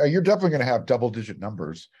 Yeah, you're definitely going to have double-digit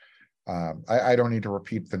numbers. I don't need to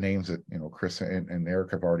repeat the names that Chris and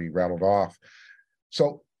Eric have already rattled off.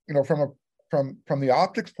 So from the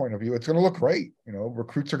optics point of view, it's going to look great.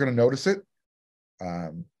 Recruits are going to notice it.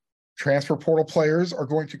 Transfer portal players are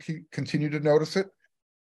going to continue to notice it,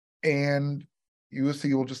 and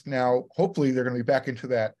USC will just now, hopefully, they're going to be back into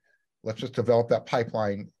that. Let's just develop that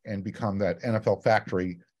pipeline and become that NFL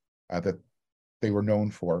factory that they were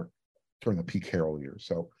known for during the Pete Carroll years.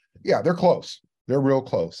 So, yeah, they're close. They're real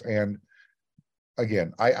close. And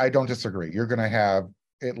again, I don't disagree. You're going to have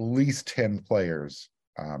at least 10 players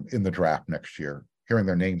in the draft next year, hearing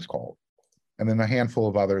their names called. And then a handful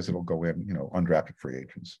of others that'll go in, undrafted free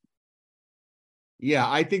agents. Yeah,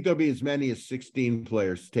 I think there'll be as many as 16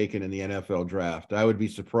 players taken in the NFL draft. I would be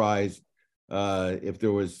surprised if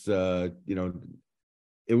there was, if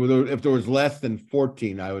there was less than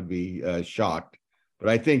 14. I would be shocked. But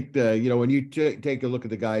I think, when you take a look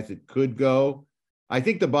at the guys that could go, I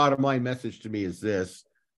think the bottom line message to me is this,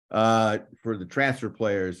 for the transfer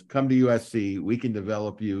players, come to USC, we can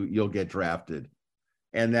develop you, you'll get drafted.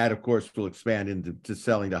 And that, of course, will expand into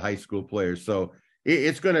selling to high school players. So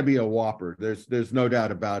it's going to be a whopper. There's no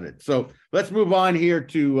doubt about it. So let's move on here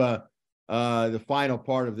to the final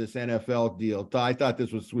part of this NFL deal. I thought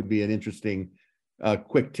this would be an interesting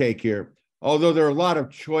quick take here. Although there are a lot of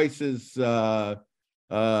choices that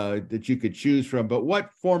you could choose from, but what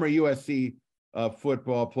former USC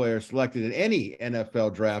football player selected in any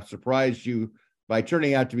NFL draft surprised you by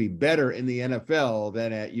turning out to be better in the NFL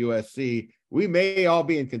than at USC? We may all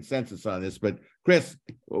be in consensus on this, but Chris,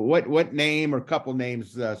 what name or couple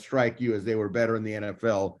names strike you as they were better in the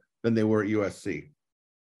NFL than they were at USC?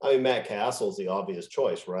 I mean, Matt Castle's the obvious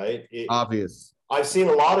choice, right? Obvious. I've seen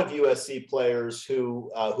a lot of USC players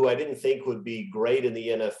who I didn't think would be great in the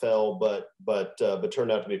NFL, but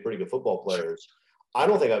turned out to be pretty good football players. I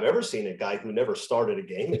don't think I've ever seen a guy who never started a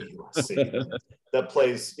game at USC that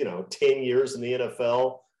plays, 10 years in the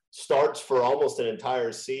NFL, starts for almost an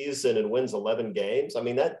entire season and wins 11 games. I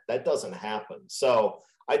mean, that doesn't happen. So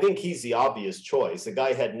I think he's the obvious choice. The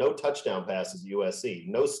guy had no touchdown passes at USC,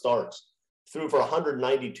 no starts, threw for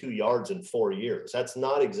 192 yards in 4 years. That's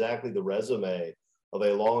not exactly the resume of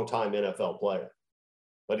a longtime NFL player,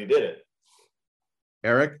 but he did it.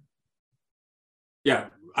 Eric? Yeah,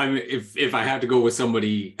 I mean, if I had to go with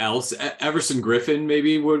somebody else, Everson Griffin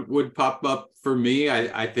maybe would pop up for me.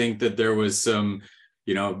 I think that there was some,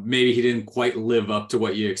 maybe he didn't quite live up to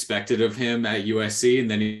what you expected of him at USC, and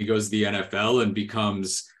then he goes to the NFL and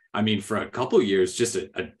becomes, I mean, for a couple of years, just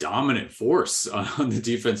a dominant force on the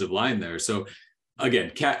defensive line there. So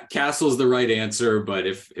again, Castle's the right answer, but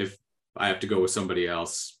if I have to go with somebody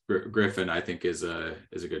else, Griffin, I think is a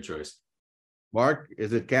good choice. Mark,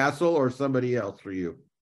 is it Castle or somebody else for you?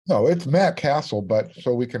 No, it's Matt Castle, but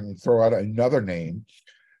so we can throw out another name.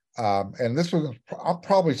 And this was, I'm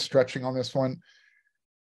probably stretching on this one.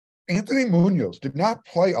 Anthony Munoz did not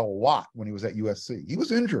play a lot when he was at USC. He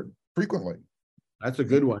was injured frequently. That's a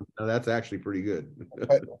good one. No, that's actually pretty good.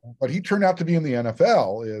 but he turned out to be in the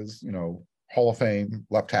NFL is, Hall of Fame,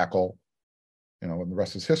 left tackle, and the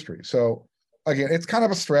rest is history. So again, it's kind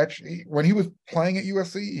of a stretch. When he was playing at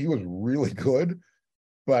USC, he was really good,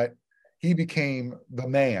 but he became the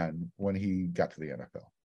man when he got to the NFL.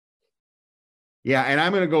 Yeah, and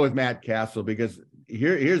I'm going to go with Matt Castle because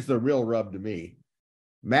here's the real rub to me.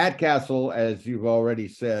 Matt Castle, as you've already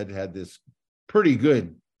said, had this pretty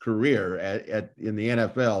good career in the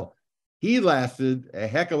NFL. He lasted a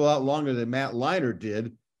heck of a lot longer than Matt Leinart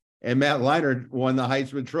did, and Matt Leinart won the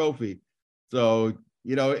Heisman Trophy. So,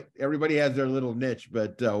 everybody has their little niche,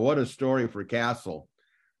 but what a story for Castle.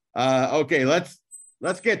 Okay, let's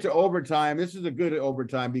get to overtime. This is a good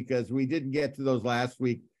overtime because we didn't get to those last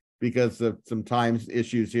week because of some time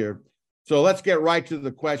issues here. So let's get right to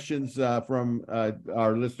the questions from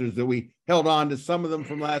our listeners that we held on to some of them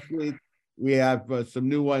from last week. We have some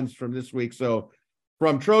new ones from this week. So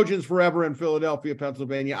from Trojans Forever in Philadelphia,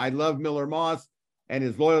 Pennsylvania, I love Miller Moss and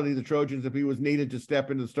his loyalty to the Trojans if he was needed to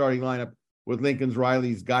step into the starting lineup with Lincoln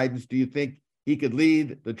Riley's guidance. Do you think he could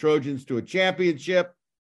lead the Trojans to a championship?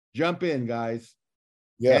 Jump in, guys.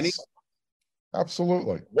 Yes, Kenny?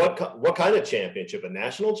 Absolutely. What kind of championship? A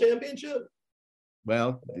national championship?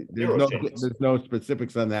 Well, there's no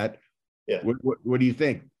specifics on that. Yeah. What do you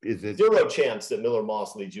think? Is it zero chance that Miller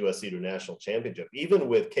Moss leads USC to a national championship? Even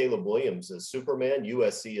with Caleb Williams as Superman,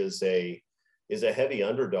 USC is a heavy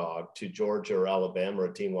underdog to Georgia or Alabama or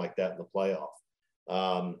a team like that in the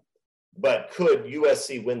playoff. But could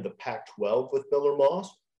USC win the Pac-12 with Miller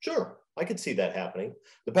Moss? Sure, I could see that happening.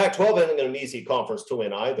 The Pac-12 isn't an easy conference to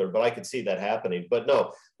win either, but I could see that happening. But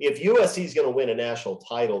no, if USC is going to win a national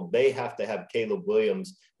title, they have to have Caleb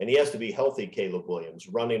Williams, and he has to be healthy Caleb Williams,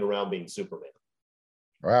 running around being Superman.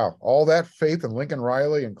 Wow, all that faith in Lincoln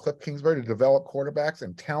Riley and Cliff Kingsbury to develop quarterbacks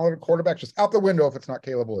and talented quarterbacks just out the window if it's not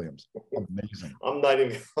Caleb Williams. Amazing. I'm not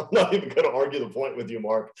even going to argue the point with you,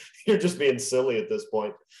 Mark. You're just being silly at this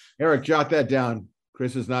point. Eric, jot that down.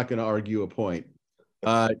 Chris is not going to argue a point.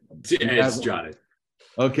 It's jotted.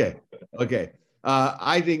 Okay.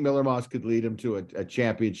 I think Miller Moss could lead him to a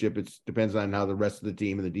championship. It depends on how the rest of the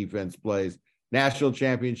team and the defense plays. National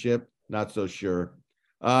championship, not so sure.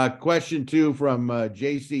 Question 2 from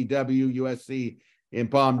JCW USC in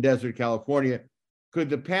Palm Desert, California.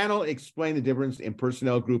 Could the panel explain the difference in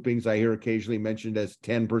personnel groupings? I hear occasionally mentioned as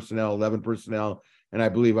 10 personnel, 11 personnel, and I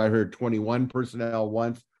believe I heard 21 personnel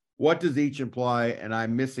once. What does each imply? And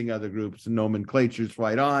I'm missing other groups. Nomenclature's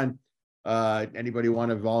right on. Anybody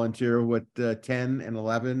want to volunteer what 10 and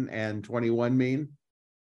 11 and 21 mean?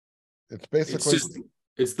 It's basically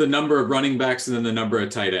it's the number of running backs and then the number of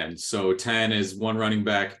tight ends. So 10 is one running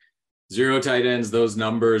back, 0 tight ends. Those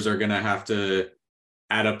numbers are going to have to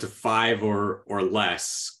add up to 5 or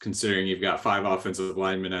less, considering you've got 5 offensive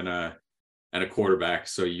linemen and a quarterback.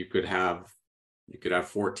 So you could have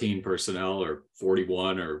 14 personnel or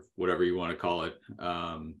 41 or whatever you want to call it.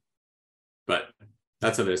 But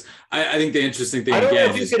that's what it is. I think the interesting thing, I don't know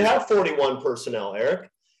again, if you could have 41 personnel, Eric,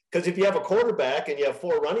 because if you have a quarterback and you have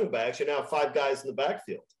 4 running backs, you now have 5 guys in the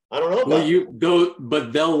backfield. I don't know. Well, you go,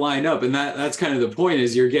 but they'll line up, and that's kind of the point.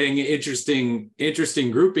 Is you're getting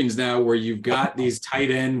interesting groupings now where you've got these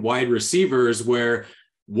tight end wide receivers. Where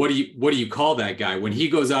what do you call that guy when he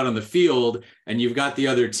goes out on the field and you've got the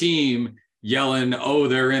other team yelling, "Oh,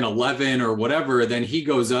 they're in 11" or whatever? Then he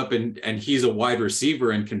goes up and he's a wide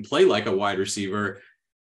receiver and can play like a wide receiver.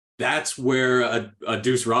 That's where a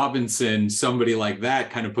Deuce Robinson, somebody like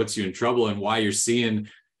that, kind of puts you in trouble, and why you're seeing,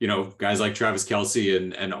 guys like Travis Kelce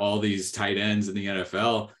and all these tight ends in the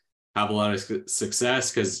NFL have a lot of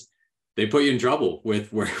success because they put you in trouble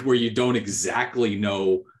with where you don't exactly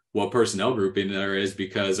know what personnel grouping there is,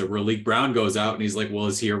 because a Raleek Brown goes out and he's like, well,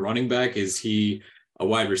 is he a running back? Is he a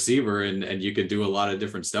wide receiver? And you can do a lot of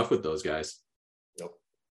different stuff with those guys. Nope.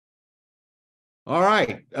 All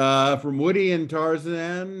right. From Woody and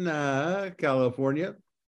Tarzan, California.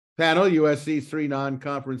 Panel, USC's 3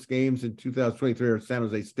 non-conference games in 2023 are San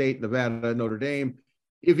Jose State, Nevada, Notre Dame.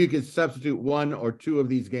 If you could substitute 1 or 2 of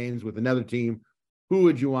these games with another team, who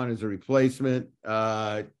would you want as a replacement?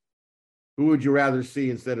 Who would you rather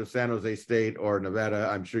see instead of San Jose State or Nevada?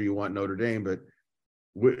 I'm sure you want Notre Dame, but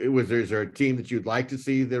is there a team that you'd like to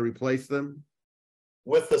see that replace them?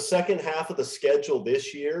 With the second half of the schedule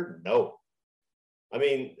this year, no. I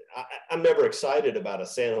mean, I'm never excited about a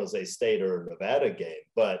San Jose State or a Nevada game,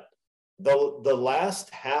 but the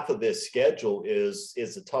last half of this schedule is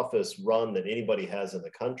the toughest run that anybody has in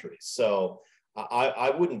the country. So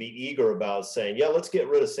I wouldn't be eager about saying, yeah, let's get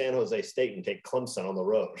rid of San Jose State and take Clemson on the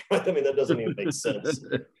road. Right? I mean, that doesn't even make sense.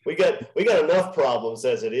 We got enough problems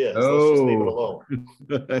as it is. Let's just leave it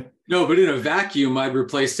alone. No, but in a vacuum, I'd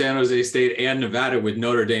replace San Jose State and Nevada with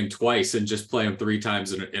Notre Dame twice and just play them 3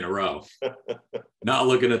 times in a row. Not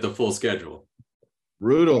looking at the full schedule.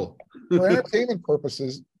 Brutal. For entertainment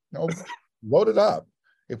purposes, load it up.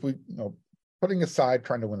 If we, putting aside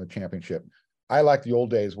trying to win the championship, I like the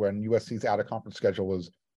old days when USC's out of conference schedule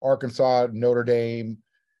was Arkansas, Notre Dame,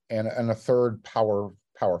 and a third Power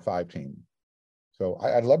 5 team. So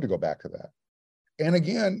I'd love to go back to that. And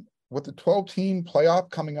again, with the 12-team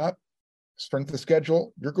playoff coming up, strength of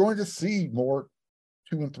schedule, you're going to see more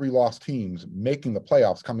 2 and 3 loss teams making the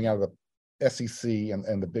playoffs coming out of the SEC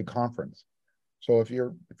and the big conference. So if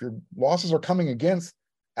your losses are coming against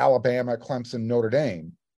Alabama, Clemson, Notre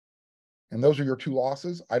Dame, and those are your 2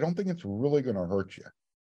 losses, I don't think it's really going to hurt you.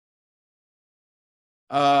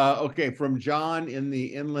 Okay, from John in the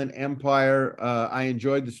Inland Empire, I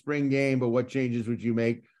enjoyed the spring game, but what changes would you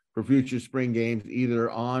make for future spring games, either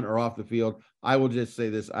on or off the field? I will just say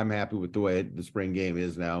this: I'm happy with the way the spring game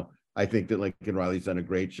is now. I think that Lincoln Riley's done a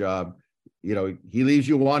great job. He leaves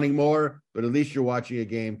you wanting more, but at least you're watching a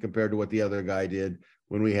game compared to what the other guy did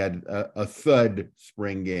when we had a thud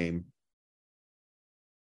spring game.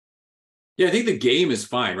 Yeah, I think the game is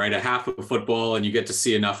fine, right? A half of football and you get to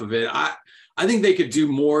see enough of it. I think they could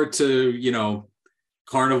do more to,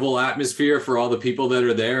 carnival atmosphere for all the people that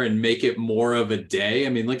are there and make it more of a day. I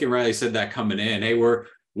mean, Lincoln Riley said that coming in, hey,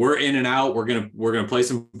 we're in and out. We're going to play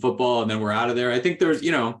some football and then we're out of there. I think there's,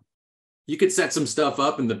 you could set some stuff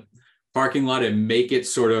up in the parking lot and make it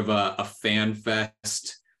sort of a fan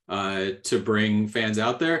fest to bring fans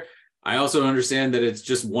out there. I also understand that it's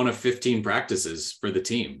just 1 of 15 practices for the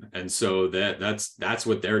team. And so that's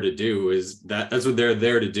what they're to do that's what they're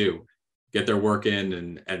there to do, get their work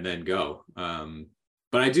in and then go.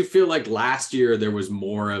 But I do feel like last year there was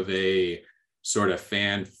more of a sort of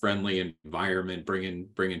fan friendly environment,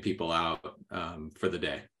 bringing people out for the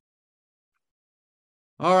day.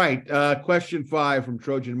 All right. Question 5 from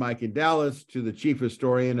Trojan Mike in Dallas to the chief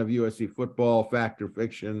historian of USC football, fact or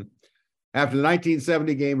fiction. After the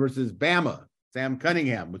 1970 game versus Bama, Sam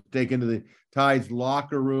Cunningham was taken to the Tide's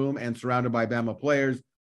locker room and surrounded by Bama players.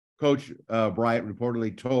 Coach Bryant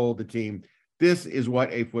reportedly told the team, "This is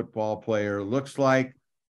what a football player looks like."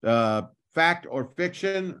 Fact or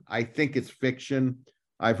fiction? I think it's fiction.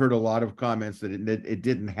 I've heard a lot of comments that it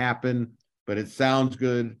didn't happen, but it sounds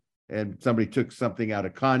good, and somebody took something out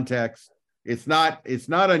of context. It's not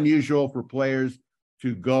unusual for players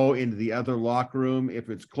to go into the other locker room if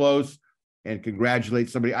it's close and congratulate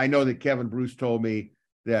somebody. I know that Kevin Bruce told me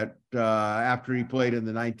that after he played in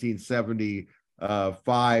the 1970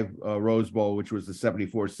 5 Rose Bowl, which was the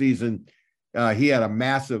 74 season. He had a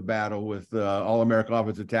massive battle with All-American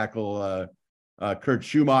offensive tackle Kurt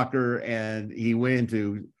Schumacher, and he went in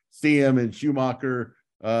to see him, and Schumacher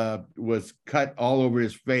was cut all over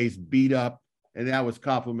his face, beat up, and that was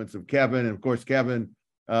compliments of Kevin. And of course, Kevin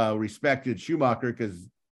respected Schumacher because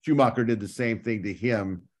Schumacher did the same thing to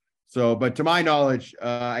him. So, but to my knowledge,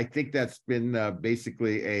 I think that's been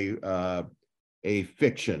basically a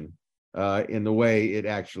fiction in the way it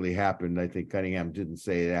actually happened. I think Cunningham didn't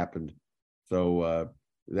say it happened. So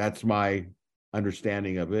that's my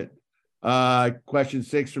understanding of it. Question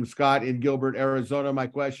 6 from Scott in Gilbert, Arizona. My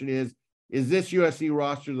question is this USC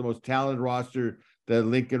roster the most talented roster that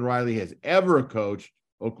Lincoln Riley has ever coached,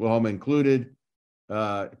 Oklahoma included?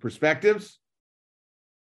 Perspectives?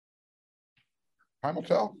 Time will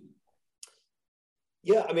tell.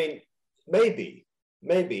 Yeah, I mean, maybe.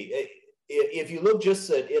 If you look just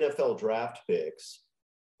at NFL draft picks,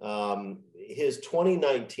 his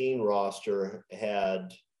 2019 roster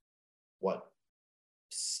had what?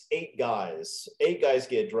 8 guys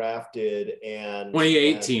get drafted, and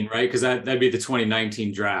 2018, right? Because that'd be the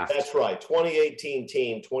 2019 draft. That's right. 2018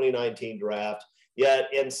 team, 2019 draft. Yeah,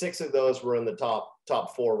 and 6 of those were in the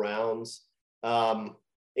top 4 rounds,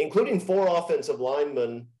 including 4 offensive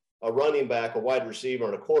linemen, a running back, a wide receiver,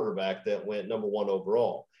 and a quarterback that went number 1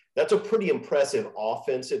 overall. That's a pretty impressive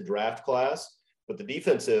offensive draft class, but the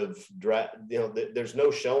defensive draft, there's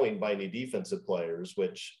no showing by any defensive players,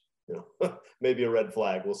 which, maybe a red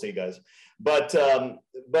flag. We'll see, guys. But yeah,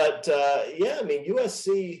 I mean,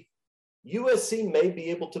 USC may be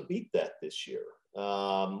able to beat that this year.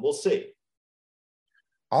 We'll see.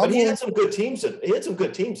 But he had some good teams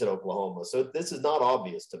in Oklahoma, so this is not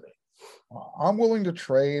obvious to me. I'm willing to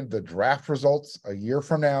trade the draft results a year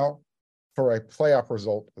from now for a playoff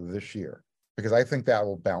result this year, because I think that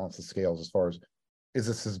will balance the scales as far as, is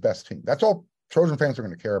this his best team? That's all Trojan fans are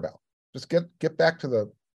going to care about. Just get back to the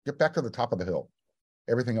top of the hill.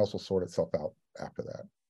 Everything else will sort itself out after that.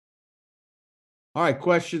 All right,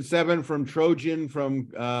 question 7 from Trojan from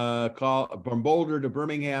Boulder to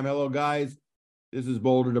Birmingham. Hello, guys. This is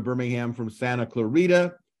Boulder to Birmingham from Santa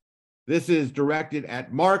Clarita. This is directed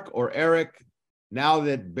at Mark or Eric. Now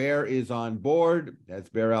that Bear is on board, that's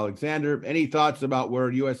Bear Alexander. Any thoughts about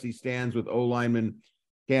where USC stands with O-lineman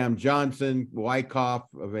Cam Johnson, Wyckoff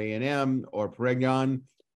of A&M, or Pregnon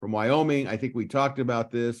from Wyoming? I think we talked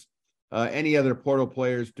about this. Any other portal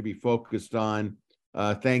players to be focused on?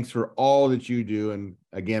 Thanks for all that you do. And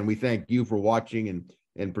again, we thank you for watching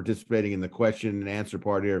and participating in the question and answer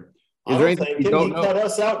part here. Is there anything you don't know? He cut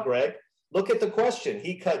us out, Greg. Look at the question.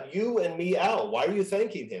 He cut you and me out. Why are you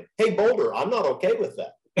thanking him? Hey, Boulder, I'm not okay with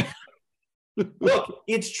that. Look,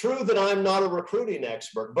 it's true that I'm not a recruiting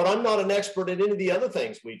expert, but I'm not an expert at any of the other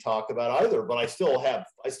things we talk about either. But I still have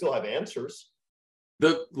answers.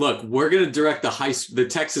 Look, we're going to direct the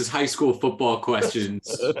Texas high school football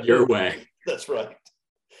questions your way. That's right.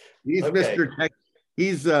 He's okay. Mr. Tech.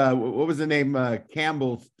 He's what was the name?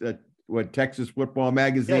 Campbell. Texas Football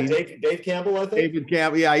Magazine? Yeah, Dave Campbell, I think. David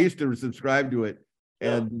Campbell. Yeah, I used to subscribe to it.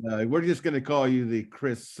 And we're just going to call you the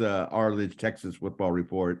Chris Arledge Texas Football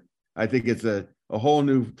Report. I think it's a whole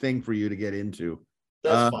new thing for you to get into.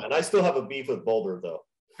 That's fine. I still have a beef with Boulder, though.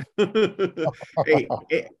 Hey, all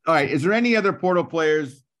right. Is there any other portal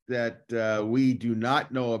players that we do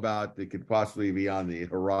not know about that could possibly be on the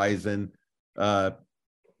horizon?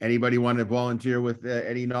 Anybody want to volunteer with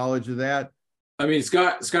any knowledge of that? I mean,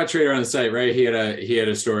 Scott Trader on the site, right? He had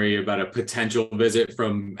a story about a potential visit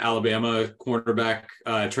from Alabama cornerback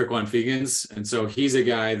Triquan Fegans, and so he's a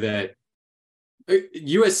guy that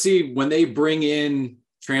USC, when they bring in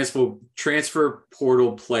transfer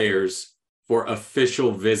portal players for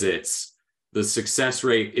official visits, the success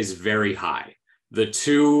rate is very high. The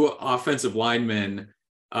 2 offensive linemen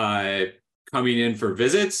coming in for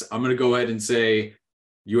visits, I'm going to go ahead and say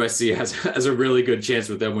USC has a really good chance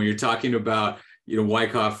with them. When you're talking about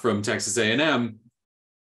Wyckoff from Texas A&M,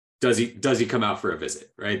 does he come out for a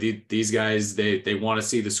visit, right? These guys, they want to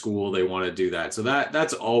see the school, they want to do that. So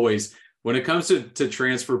that's always, when it comes to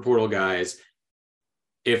transfer portal guys,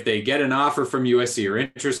 if they get an offer from USC or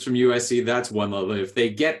interest from USC, that's one level. If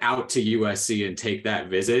they get out to USC and take that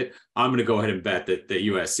visit, I'm going to go ahead and bet that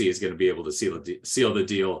USC is going to be able to seal the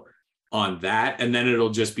deal on that. And then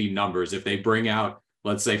it'll just be numbers. If they bring out,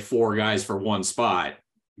 let's say, 4 guys for 1 spot,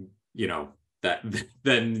 that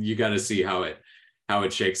then you got to see how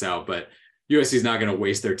it shakes out. But USC is not going to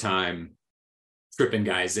waste their time tripping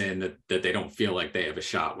guys in that they don't feel like they have a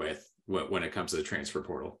shot with when it comes to the transfer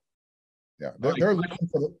portal. Yeah, they're looking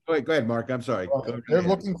for go ahead, Mark. I'm sorry. They're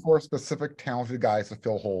looking for specific talented guys to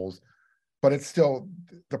fill holes. but it's still,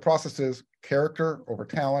 the process is character over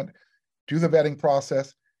talent, do the vetting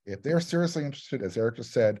process. If they're seriously interested, as Eric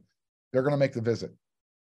just said, they're going to make the visit.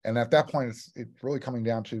 And at that point, it's really coming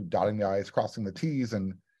down to dotting the I's, crossing the T's,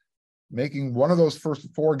 and making one of those first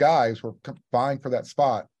 4 guys who are vying for that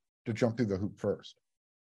spot to jump through the hoop first.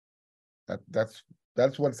 That's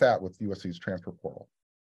what it's at with USC's transfer portal.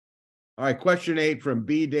 All right, question 8 from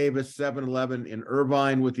B. Davis, 7-11 in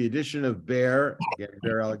Irvine. With the addition of Bear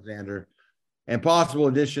Alexander, and possible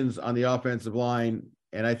additions on the offensive line,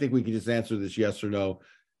 and I think we can just answer this yes or no.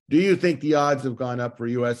 Do you think the odds have gone up for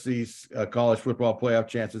USC's college football playoff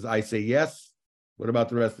chances? I say yes. What about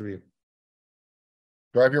the rest of you?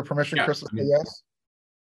 Do I have your permission, Chris, to say yes?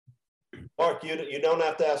 Mark, you don't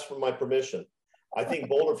have to ask for my permission. I think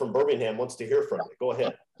Boulder from Birmingham wants to hear from you. Go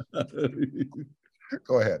ahead.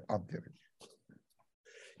 Go ahead. I'm kidding.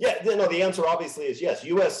 Yeah, no, the answer obviously is yes.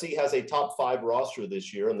 USC has a top 5 roster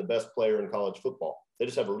this year and the best player in college football. They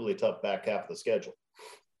just have a really tough back half of the schedule.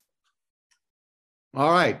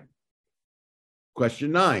 All right.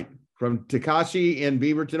 Question 9 from Takashi in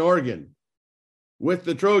Beaverton, Oregon. With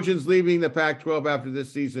the Trojans leaving the Pac-12 after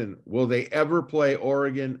this season, will they ever play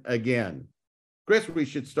Oregon again? Chris, we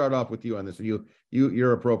should start off with you on this. And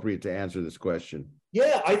you're appropriate to answer this question.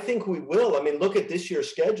 Yeah, I think we will. I mean, look at this year's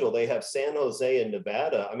schedule. They have San Jose and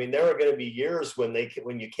Nevada. I mean, there are going to be years when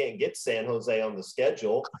you can't get San Jose on the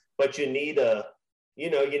schedule, but you need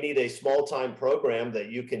a small time program that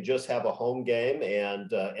you can just have a home game and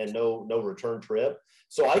no return trip.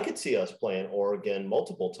 So I could see us playing Oregon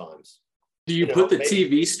multiple times. Do you put the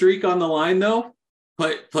TV streak on the line though?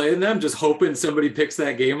 Playing them, just hoping somebody picks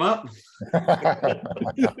that game up?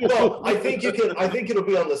 Well, I think it'll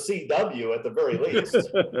be on the CW at the very least.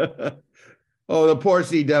 Oh, the poor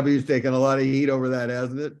CW's taken a lot of heat over that,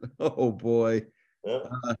 hasn't it? Oh boy. Yeah.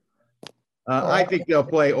 I think they'll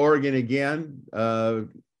play Oregon again.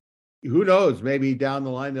 Who knows? Maybe down the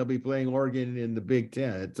line they'll be playing Oregon in the Big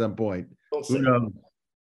Ten at some point. Who knows?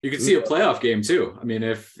 You could see a playoff game too. I mean,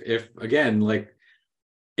 if again, like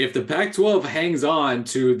if the Pac-12 hangs on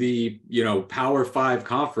to the Power 5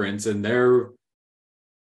 conference and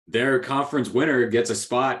their conference winner gets a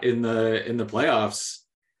spot in the playoffs,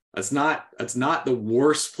 that's not the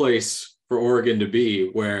worst place for Oregon to be,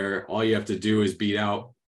 where all you have to do is beat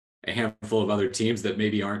out a handful of other teams that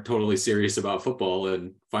maybe aren't totally serious about football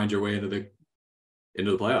and find your way into the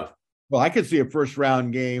playoff. Well, I could see a first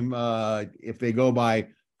round game if they go by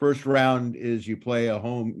first round is you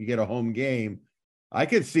get a home game. I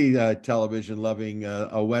could see television loving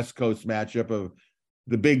a West Coast matchup of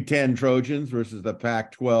the Big Ten Trojans versus the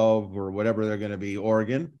Pac-12 or whatever they're going to be,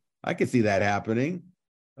 Oregon. I could see that happening.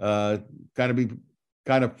 Kind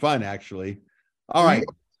of fun, actually. All right.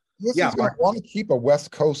 USC's going to want to keep a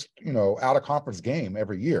West Coast, out of conference game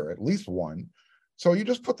every year, at least one. So you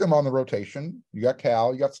just put them on the rotation. You got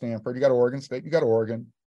Cal, you got Stanford, you got Oregon State, you got Oregon,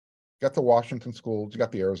 you got the Washington schools, you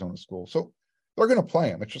got the Arizona school. So they're going to play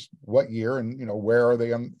them. It's just what year and, where are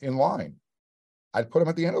they in line? I'd put them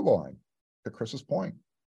at the end of the line, to Chris's point.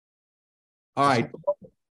 All right.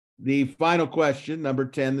 The final question, number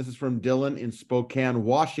 10, this is from Dylan in Spokane,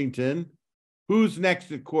 Washington. Who's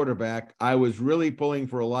next at quarterback? I was really pulling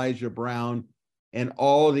for Elijah Brown and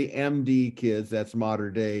all the MD kids, that's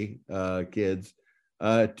modern day kids,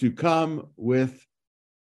 to come with,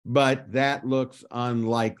 but that looks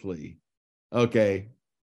unlikely. Okay.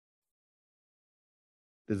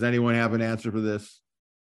 Does anyone have an answer for this?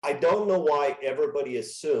 I don't know why everybody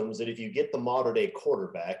assumes that if you get the modern day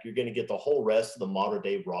quarterback, you're going to get the whole rest of the modern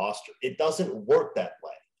day roster. It doesn't work that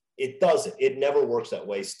way. It doesn't. It never works that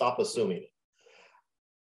way. Stop assuming it.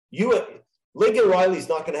 Lincoln Riley's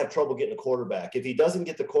not going to have trouble getting a quarterback. If he doesn't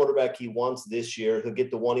get the quarterback he wants this year, he'll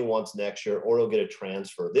get the one he wants next year, or he'll get a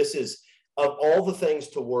transfer. This is, of all the things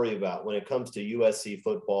to worry about when it comes to USC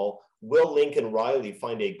football, will Lincoln Riley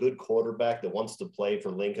find a good quarterback that wants to play for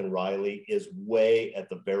Lincoln Riley is way at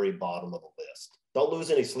the very bottom of the list. Don't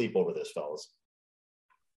lose any sleep over this, fellas.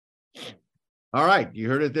 All right. You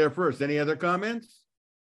heard it there first. Any other comments?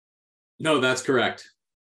 No, that's correct.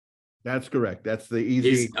 That's correct. That's the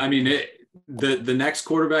easy. The next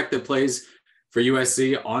quarterback that plays for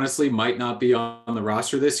USC honestly might not be on the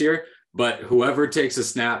roster this year, but whoever takes a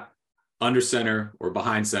snap under center or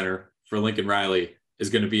behind center for Lincoln Riley is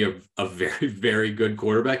going to be a very, very good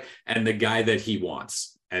quarterback and the guy that he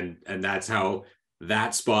wants. And that's how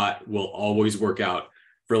that spot will always work out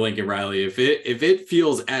for Lincoln Riley. If it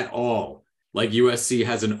feels at all like USC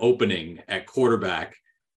has an opening at quarterback,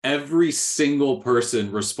 every single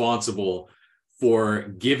person responsible for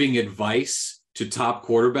giving advice to top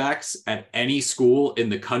quarterbacks at any school in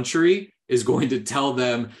the country is going to tell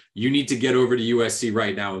them you need to get over to USC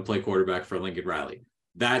right now and play quarterback for Lincoln Riley.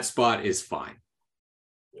 That spot is fine.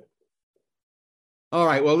 All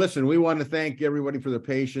right. Well, listen, we want to thank everybody for their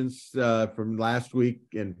patience from last week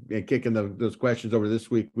and kicking those questions over this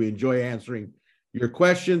week. We enjoy answering your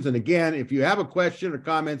questions. And again, if you have a question or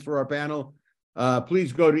comments for our panel,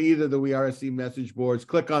 please go to either the We RSC message boards,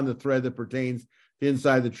 click on the thread that pertains to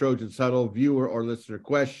Inside the Trojans Huddle viewer or listener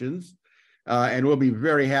questions. And we'll be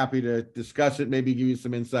very happy to discuss it, maybe give you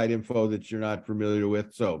some inside info that you're not familiar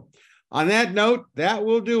with. So on that note, that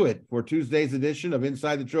will do it for Tuesday's edition of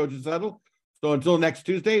Inside the Trojans Huddle. So until next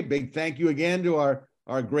Tuesday, big thank you again to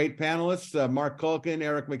our great panelists, Mark Culkin,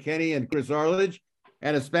 Eric McKinney, and Chris Arledge.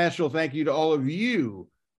 And a special thank you to all of you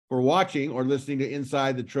for watching or listening to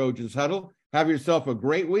Inside the Trojans Huddle. Have yourself a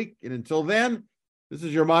great week. And until then, this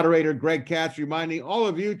is your moderator, Greg Katz, reminding all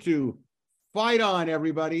of you to fight on,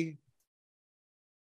 everybody.